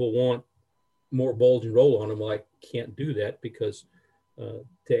so people want more bulge and roll on them. Well, I can't do that, because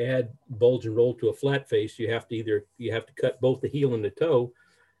to add bulge and roll to a flat face, you have to cut both the heel and the toe.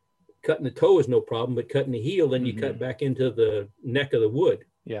 Cutting the toe is no problem, but cutting the heel, then you cut back into the neck of the wood.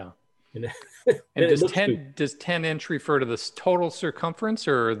 Yeah. And does 10-inch refer to the total circumference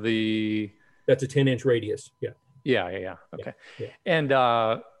or the? That's a 10-inch radius. Yeah. Yeah. Okay. Yeah. And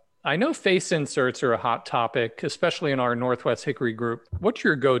I know face inserts are a hot topic, especially in our Northwest Hickory group. What's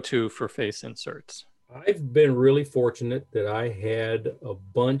your go-to for face inserts? I've been really fortunate that I had a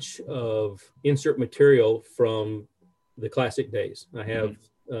bunch of insert material from the classic days. I have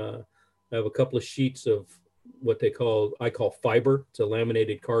a couple of sheets of what I call fiber. It's a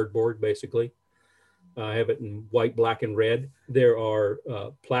laminated cardboard, basically. I have it in white, black, and red. There are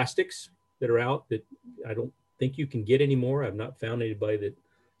plastics that are out that I don't think you can get anymore. I've not found anybody that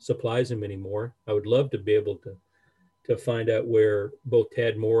supplies them anymore. I would love to be able to find out where both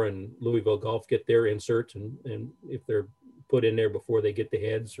Tad Moore and Louisville Golf get their inserts, and if they're put in there before they get the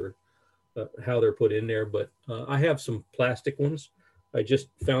heads, or how they're put in there. But I have some plastic ones. I just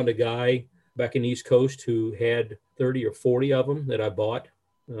found a guy back in the East Coast who had 30 or 40 of them that I bought.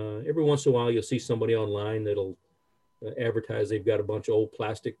 Every once in a while, you'll see somebody online that'll advertise they've got a bunch of old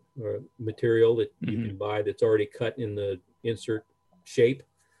plastic material that you can buy that's already cut in the insert shape.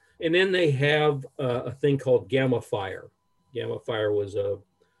 And then they have a thing called Gamma Fire. Gamma Fire was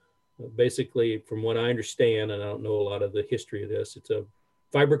Basically, from what I understand, and I don't know a lot of the history of this, it's a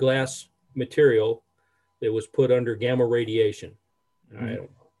fiberglass material that was put under gamma radiation. Mm-hmm. I don't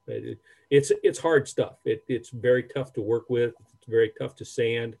know. It's hard stuff. It's very tough to work with. It's very tough to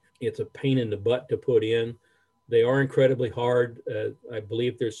sand. It's a pain in the butt to put in. They are incredibly hard. I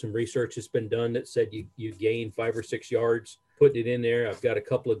believe there's some research that's been done that said you gain 5 or 6 yards putting it in there. I've got a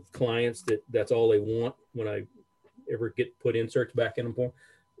couple of clients that's all they want when I ever get put inserts back in them for.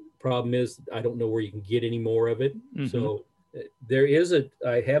 Problem is, I don't know where you can get any more of it. Mm-hmm. So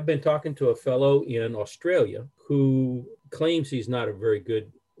I have been talking to a fellow in Australia who claims he's not a very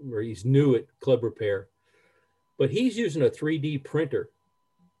good, or he's new at club repair, but he's using a 3D printer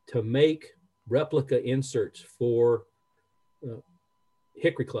to make replica inserts for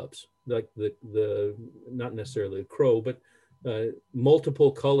hickory clubs, like the not necessarily a crow, but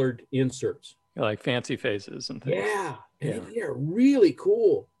multiple colored inserts. Like fancy faces and things. Yeah, and they're really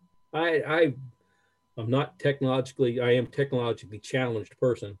cool. I'm not I am technologically challenged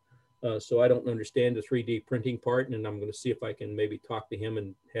person, so I don't understand the 3D printing part, and I'm going to see if I can maybe talk to him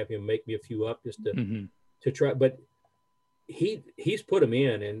and have him make me a few up just to try. But he's put them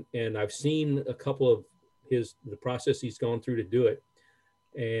in, and I've seen a couple of the process he's gone through to do it,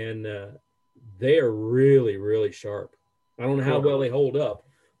 and they are really, really sharp. I don't know how well they hold up,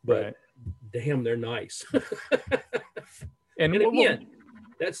 but damn, they're nice. and again,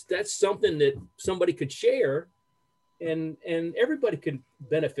 that's something that somebody could share, and everybody could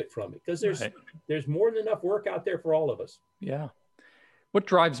benefit from it, because there's more than enough work out there for all of us. Yeah. What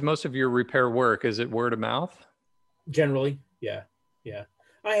drives most of your repair work? Is it word of mouth? Generally, yeah.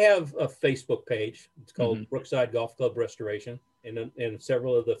 I have a Facebook page. It's called Brookside Golf Club Restoration, and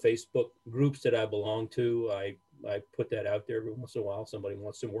several of the Facebook groups that I belong to, I put that out there every once in a while. Somebody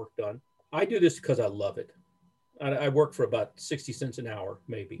wants some work done. I do this because I love it. I work for about 60 cents an hour,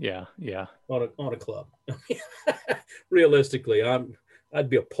 maybe. Yeah. On a club. Realistically, I'd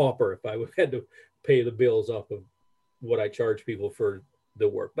be a pauper if I had to pay the bills off of what I charge people for the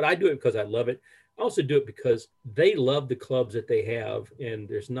work. But I do it because I love it. I also do it because they love the clubs that they have, and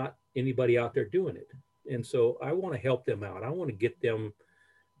there's not anybody out there doing it. And so I want to help them out. I want to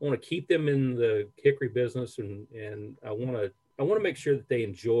keep them in the hickory business, and I want to make sure that they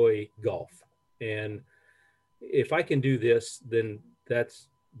enjoy golf. And if I can do this, then that's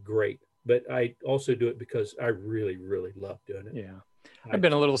great. But I also do it because I really, really love doing it. Yeah. I've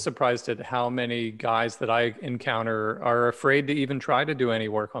been a little surprised at how many guys that I encounter are afraid to even try to do any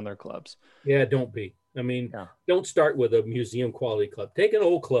work on their clubs. Yeah, don't be. I mean, Don't start with a museum quality club. Take an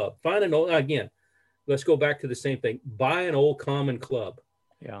old club. Find an old, again, let's go back to the same thing. Buy an old common club.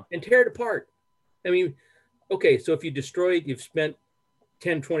 Yeah. And tear it apart. I mean, okay, so if you destroy it, you've spent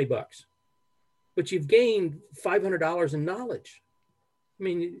 $10, $20, but you've gained $500 in knowledge. I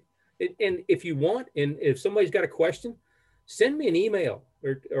mean, and if you want, and if somebody's got a question, send me an email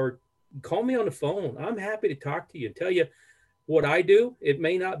or call me on the phone. I'm happy to talk to you and tell you what I do. It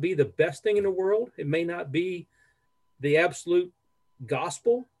may not be the best thing in the world. It may not be the absolute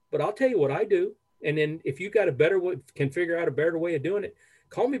gospel, but I'll tell you what I do. And then if you got a better way, can figure out a better way of doing it,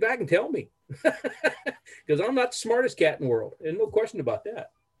 call me back and tell me, because I'm not the smartest cat in the world. And no question about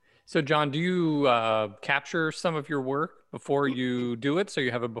that. So John, do you capture some of your work before you do it, so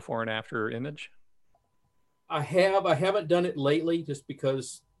you have a before and after image? I haven't done it lately just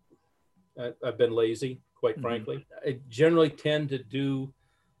because I've been lazy, quite frankly. I generally tend to do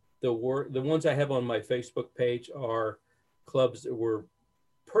the work. The ones I have on my Facebook page are clubs that were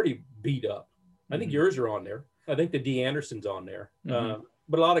pretty beat up. I think yours are on there. I think the D. Anderson's on there.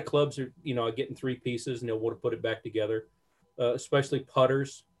 But a lot of clubs are, getting 3 pieces and they'll want to put it back together, especially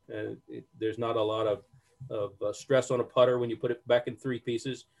putters. There's not a lot of stress on a putter when you put it back in 3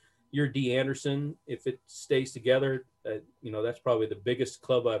 pieces. Your D. Anderson, if it stays together, that's probably the biggest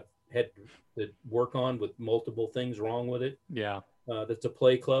club I've had to work on with multiple things wrong with it. Yeah. That's a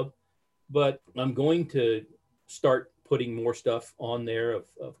play club. But I'm going to start putting more stuff on there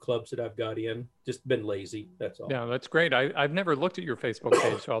of clubs that I've got in. Just been lazy, that's all. Yeah, that's great. I've never looked at your Facebook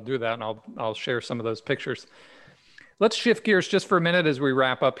page, so I'll do that, and I'll share some of those pictures. Let's shift gears just for a minute as we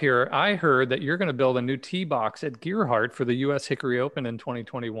wrap up here. I heard that you're going to build a new tee box at Gearhart for the U.S. Hickory Open in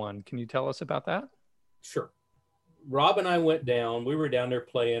 2021. Can you tell us about that? Sure. Rob and I went down. We were down there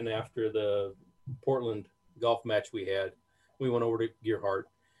playing after the Portland golf match we had. We went over to Gearhart,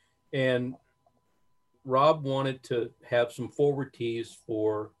 and Rob wanted to have some forward tees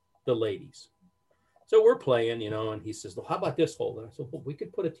for the ladies. So we're playing, and he says, well, how about this hole? And I said, well, we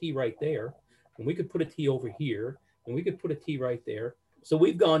could put a tee right there, and we could put a tee over here, and we could put a tee right there. So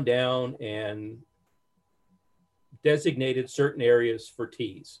we've gone down and designated certain areas for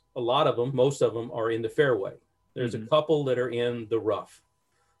tees. A lot of them, most of them, are in the fairway. There's a couple that are in the rough.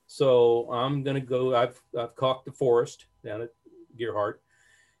 So I'm going to go, I've caulked the forest down at Gearhart,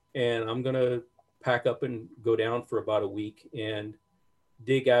 and I'm going to pack up and go down for about a week and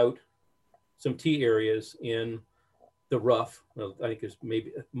dig out some tee areas in the rough. Well, I think there's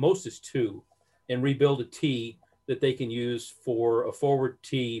maybe, most is 2, and rebuild a tee that they can use for a forward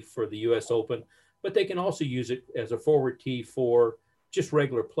tee for the US Open, but they can also use it as a forward tee for just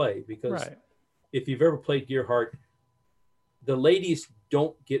regular play, because if you've ever played Gearhart, the ladies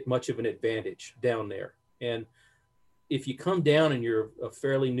don't get much of an advantage down there. And if you come down and you're a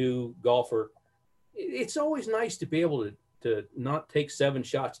fairly new golfer, it's always nice to be able to not take 7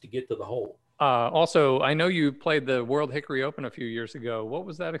 shots to get to the hole. Also, I know you played the World Hickory Open a few years ago. What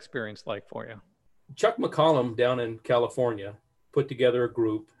was that experience like for you? Chuck McCollum down in California put together a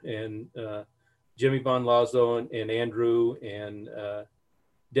group, and Jimmy Von Lazo and Andrew and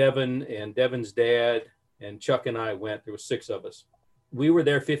Devin and Devin's dad and Chuck and I went. There was 6 of us. We were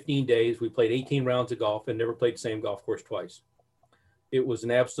there 15 days. We played 18 rounds of golf and never played the same golf course twice. It was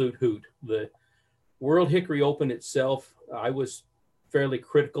an absolute hoot. The World Hickory Open itself, I was fairly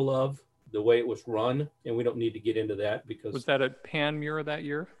critical of the way it was run, and we don't need to get into that because... Was that at Panmure that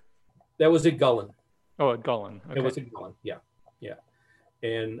year? That was at Gullen. Oh, at Gullen. Okay. It was at Gullen, yeah.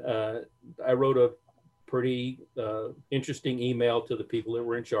 And I wrote a pretty interesting email to the people that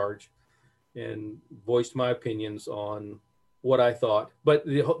were in charge and voiced my opinions on what I thought. But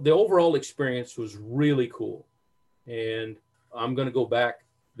the overall experience was really cool. And I'm going to go back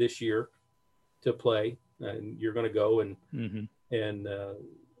this year to play, and you're going to go, and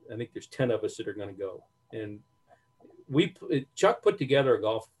I think there's 10 of us that are going to go. And Chuck put together a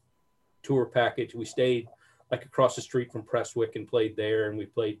golf tour package. We stayed like across the street from Prestwick and played there, and we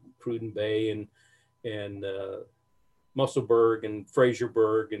played Prudent Bay and Musselburgh and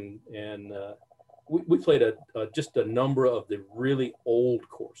Fraserburgh, and we played just a number of the really old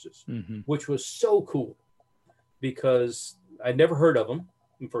courses, which was so cool because I'd never heard of them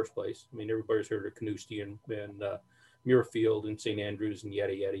in the first place. I mean, everybody's heard of Carnoustie and Muirfield and St. Andrews and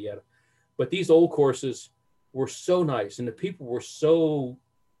yada, yada, yada. But these old courses were so nice, and the people were so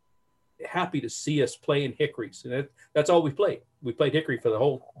happy to see us playing hickories. And that's all we played. We played hickory for the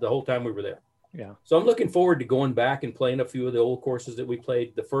whole time we were there. Yeah. So I'm looking forward to going back and playing a few of the old courses that we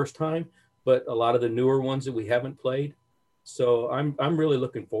played the first time, but a lot of the newer ones that we haven't played. So I'm really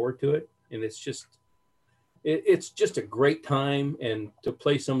looking forward to it. And it's just a great time, and to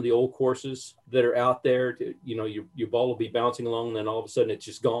play some of the old courses that are out there. To, your ball will be bouncing along, and then all of a sudden it's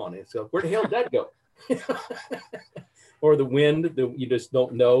just gone. And so where the hell did that go? Or the wind, you just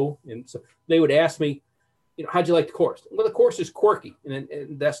don't know. And so they would ask me, how'd you like the course? Well, the course is quirky,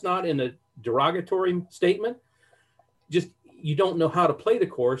 and that's not in a derogatory statement. Just you don't know how to play the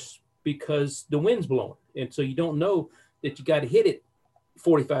course because the wind's blowing, and so you don't know that you got to hit it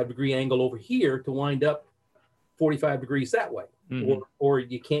 45-degree angle over here to wind up 45 degrees that way, or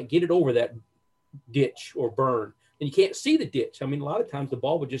you can't get it over that ditch or burn, and you can't see the ditch. I mean, a lot of times the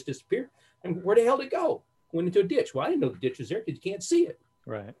ball would just disappear, and where the hell did it go? Went into a ditch. Well, I didn't know the ditch was there because you can't see it.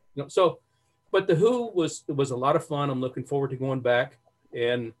 Right. So, but the Who was a lot of fun. I'm looking forward to going back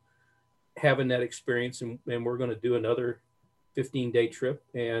and having that experience, and we're going to do another 15-day trip,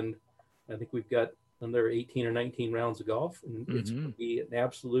 and I think we've got another 18 or 19 rounds of golf, and it's going to be an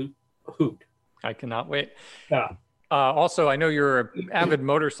absolute hoot. I cannot wait. Yeah. Also, I know you're an avid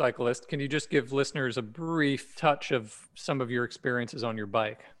motorcyclist. Can you just give listeners a brief touch of some of your experiences on your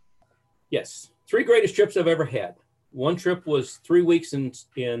bike? Yes. 3 greatest trips I've ever had. One trip was 3 weeks in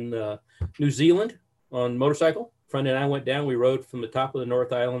New Zealand on motorcycle. A friend and I went down. We rode from the top of the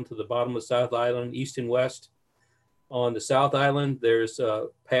North Island to the bottom of the South Island, east and west. On the South Island, there's a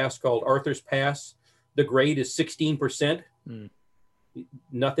pass called Arthur's Pass. The grade is 16%.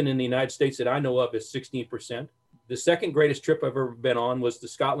 Nothing in the United States that I know of is 16%. The second greatest trip I've ever been on was the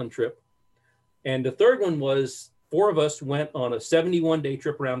Scotland trip. And the third one was 4 of us went on a 71-day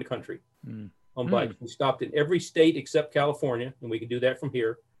trip around the country on bikes. We stopped in every state except California, and we could do that from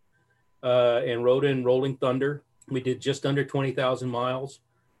here, and rode in Rolling Thunder. We did just under 20,000 miles.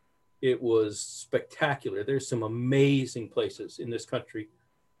 It was spectacular. There's some amazing places in this country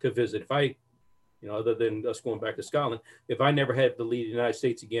to visit. If I, other than us going back to Scotland, if I never had to leave the United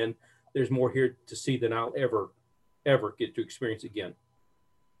States again, there's more here to see than I'll ever get to experience again.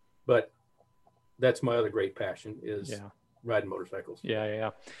 But that's my other great passion is riding motorcycles. Yeah.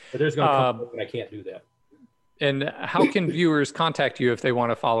 But there's going to come a point when I can't do that. And how can viewers contact you if they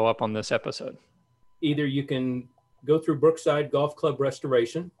want to follow up on this episode? Either you can go through Brookside Golf Club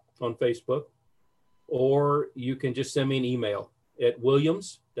Restoration on Facebook, or you can just send me an email at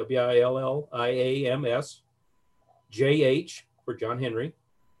Williams, WILLIAMS, JH for John Henry,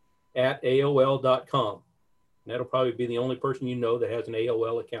 at AOL.com. And that'll probably be the only person you know that has an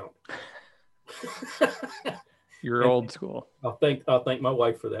AOL account. You're old school. I'll thank my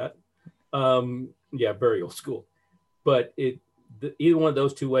wife for that. Yeah, very old school. But either one of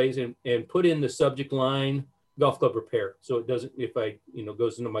those two ways, and put in the subject line golf club repair, so it doesn't, if I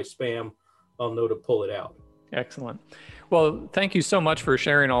goes into my spam, I'll know to pull it out. Excellent. Well, thank you so much for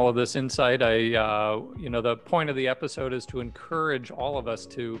sharing all of this insight. The point of the episode is to encourage all of us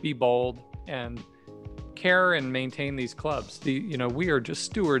to be bold and care and maintain these clubs. We are just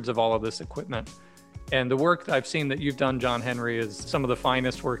stewards of all of this equipment. And the work I've seen that you've done, John Henry, is some of the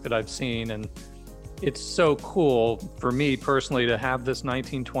finest work that I've seen. And it's so cool for me personally to have this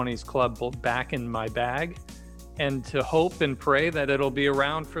 1920s club back in my bag, and to hope and pray that it'll be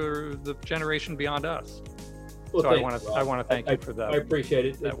around for the generation beyond us. Well, so I want to thank you for that. I appreciate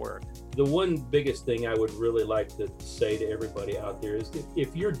it. That work. The one biggest thing I would really like to say to everybody out there is,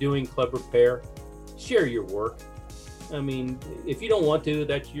 if you're doing club repair, share your work. I mean, if you don't want to,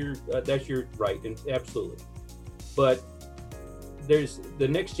 that's your right, and absolutely. But there's the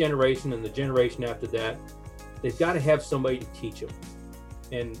next generation and the generation after that. They've got to have somebody to teach them,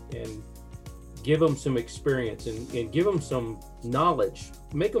 and give them some experience, and give them some knowledge.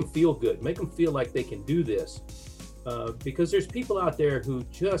 Make them feel good. Make them feel like they can do this, because there's people out there who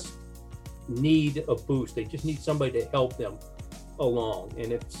just need a boost. They just need somebody to help them along.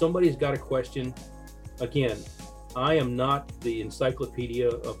 And if somebody's got a question, again, I am not the encyclopedia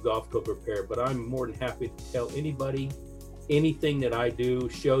of golf club repair, but I'm more than happy to tell anybody anything that I do,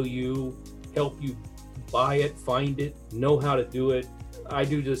 show you, help you buy it, find it, know how to do it. I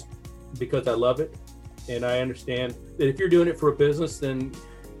do this because I love it, and I understand that if you're doing it for a business, then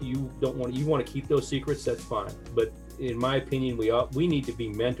you want to keep those secrets. That's fine. But in my opinion, we need to be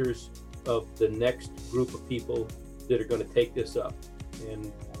mentors of the next group of people that are going to take this up.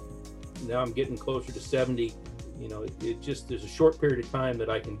 And now I'm getting closer to 70. There's a short period of time that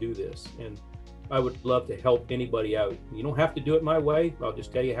I can do this, and I would love to help anybody out. You don't have to do it my way. I'll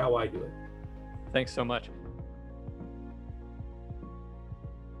just tell you how I do it. Thanks so much.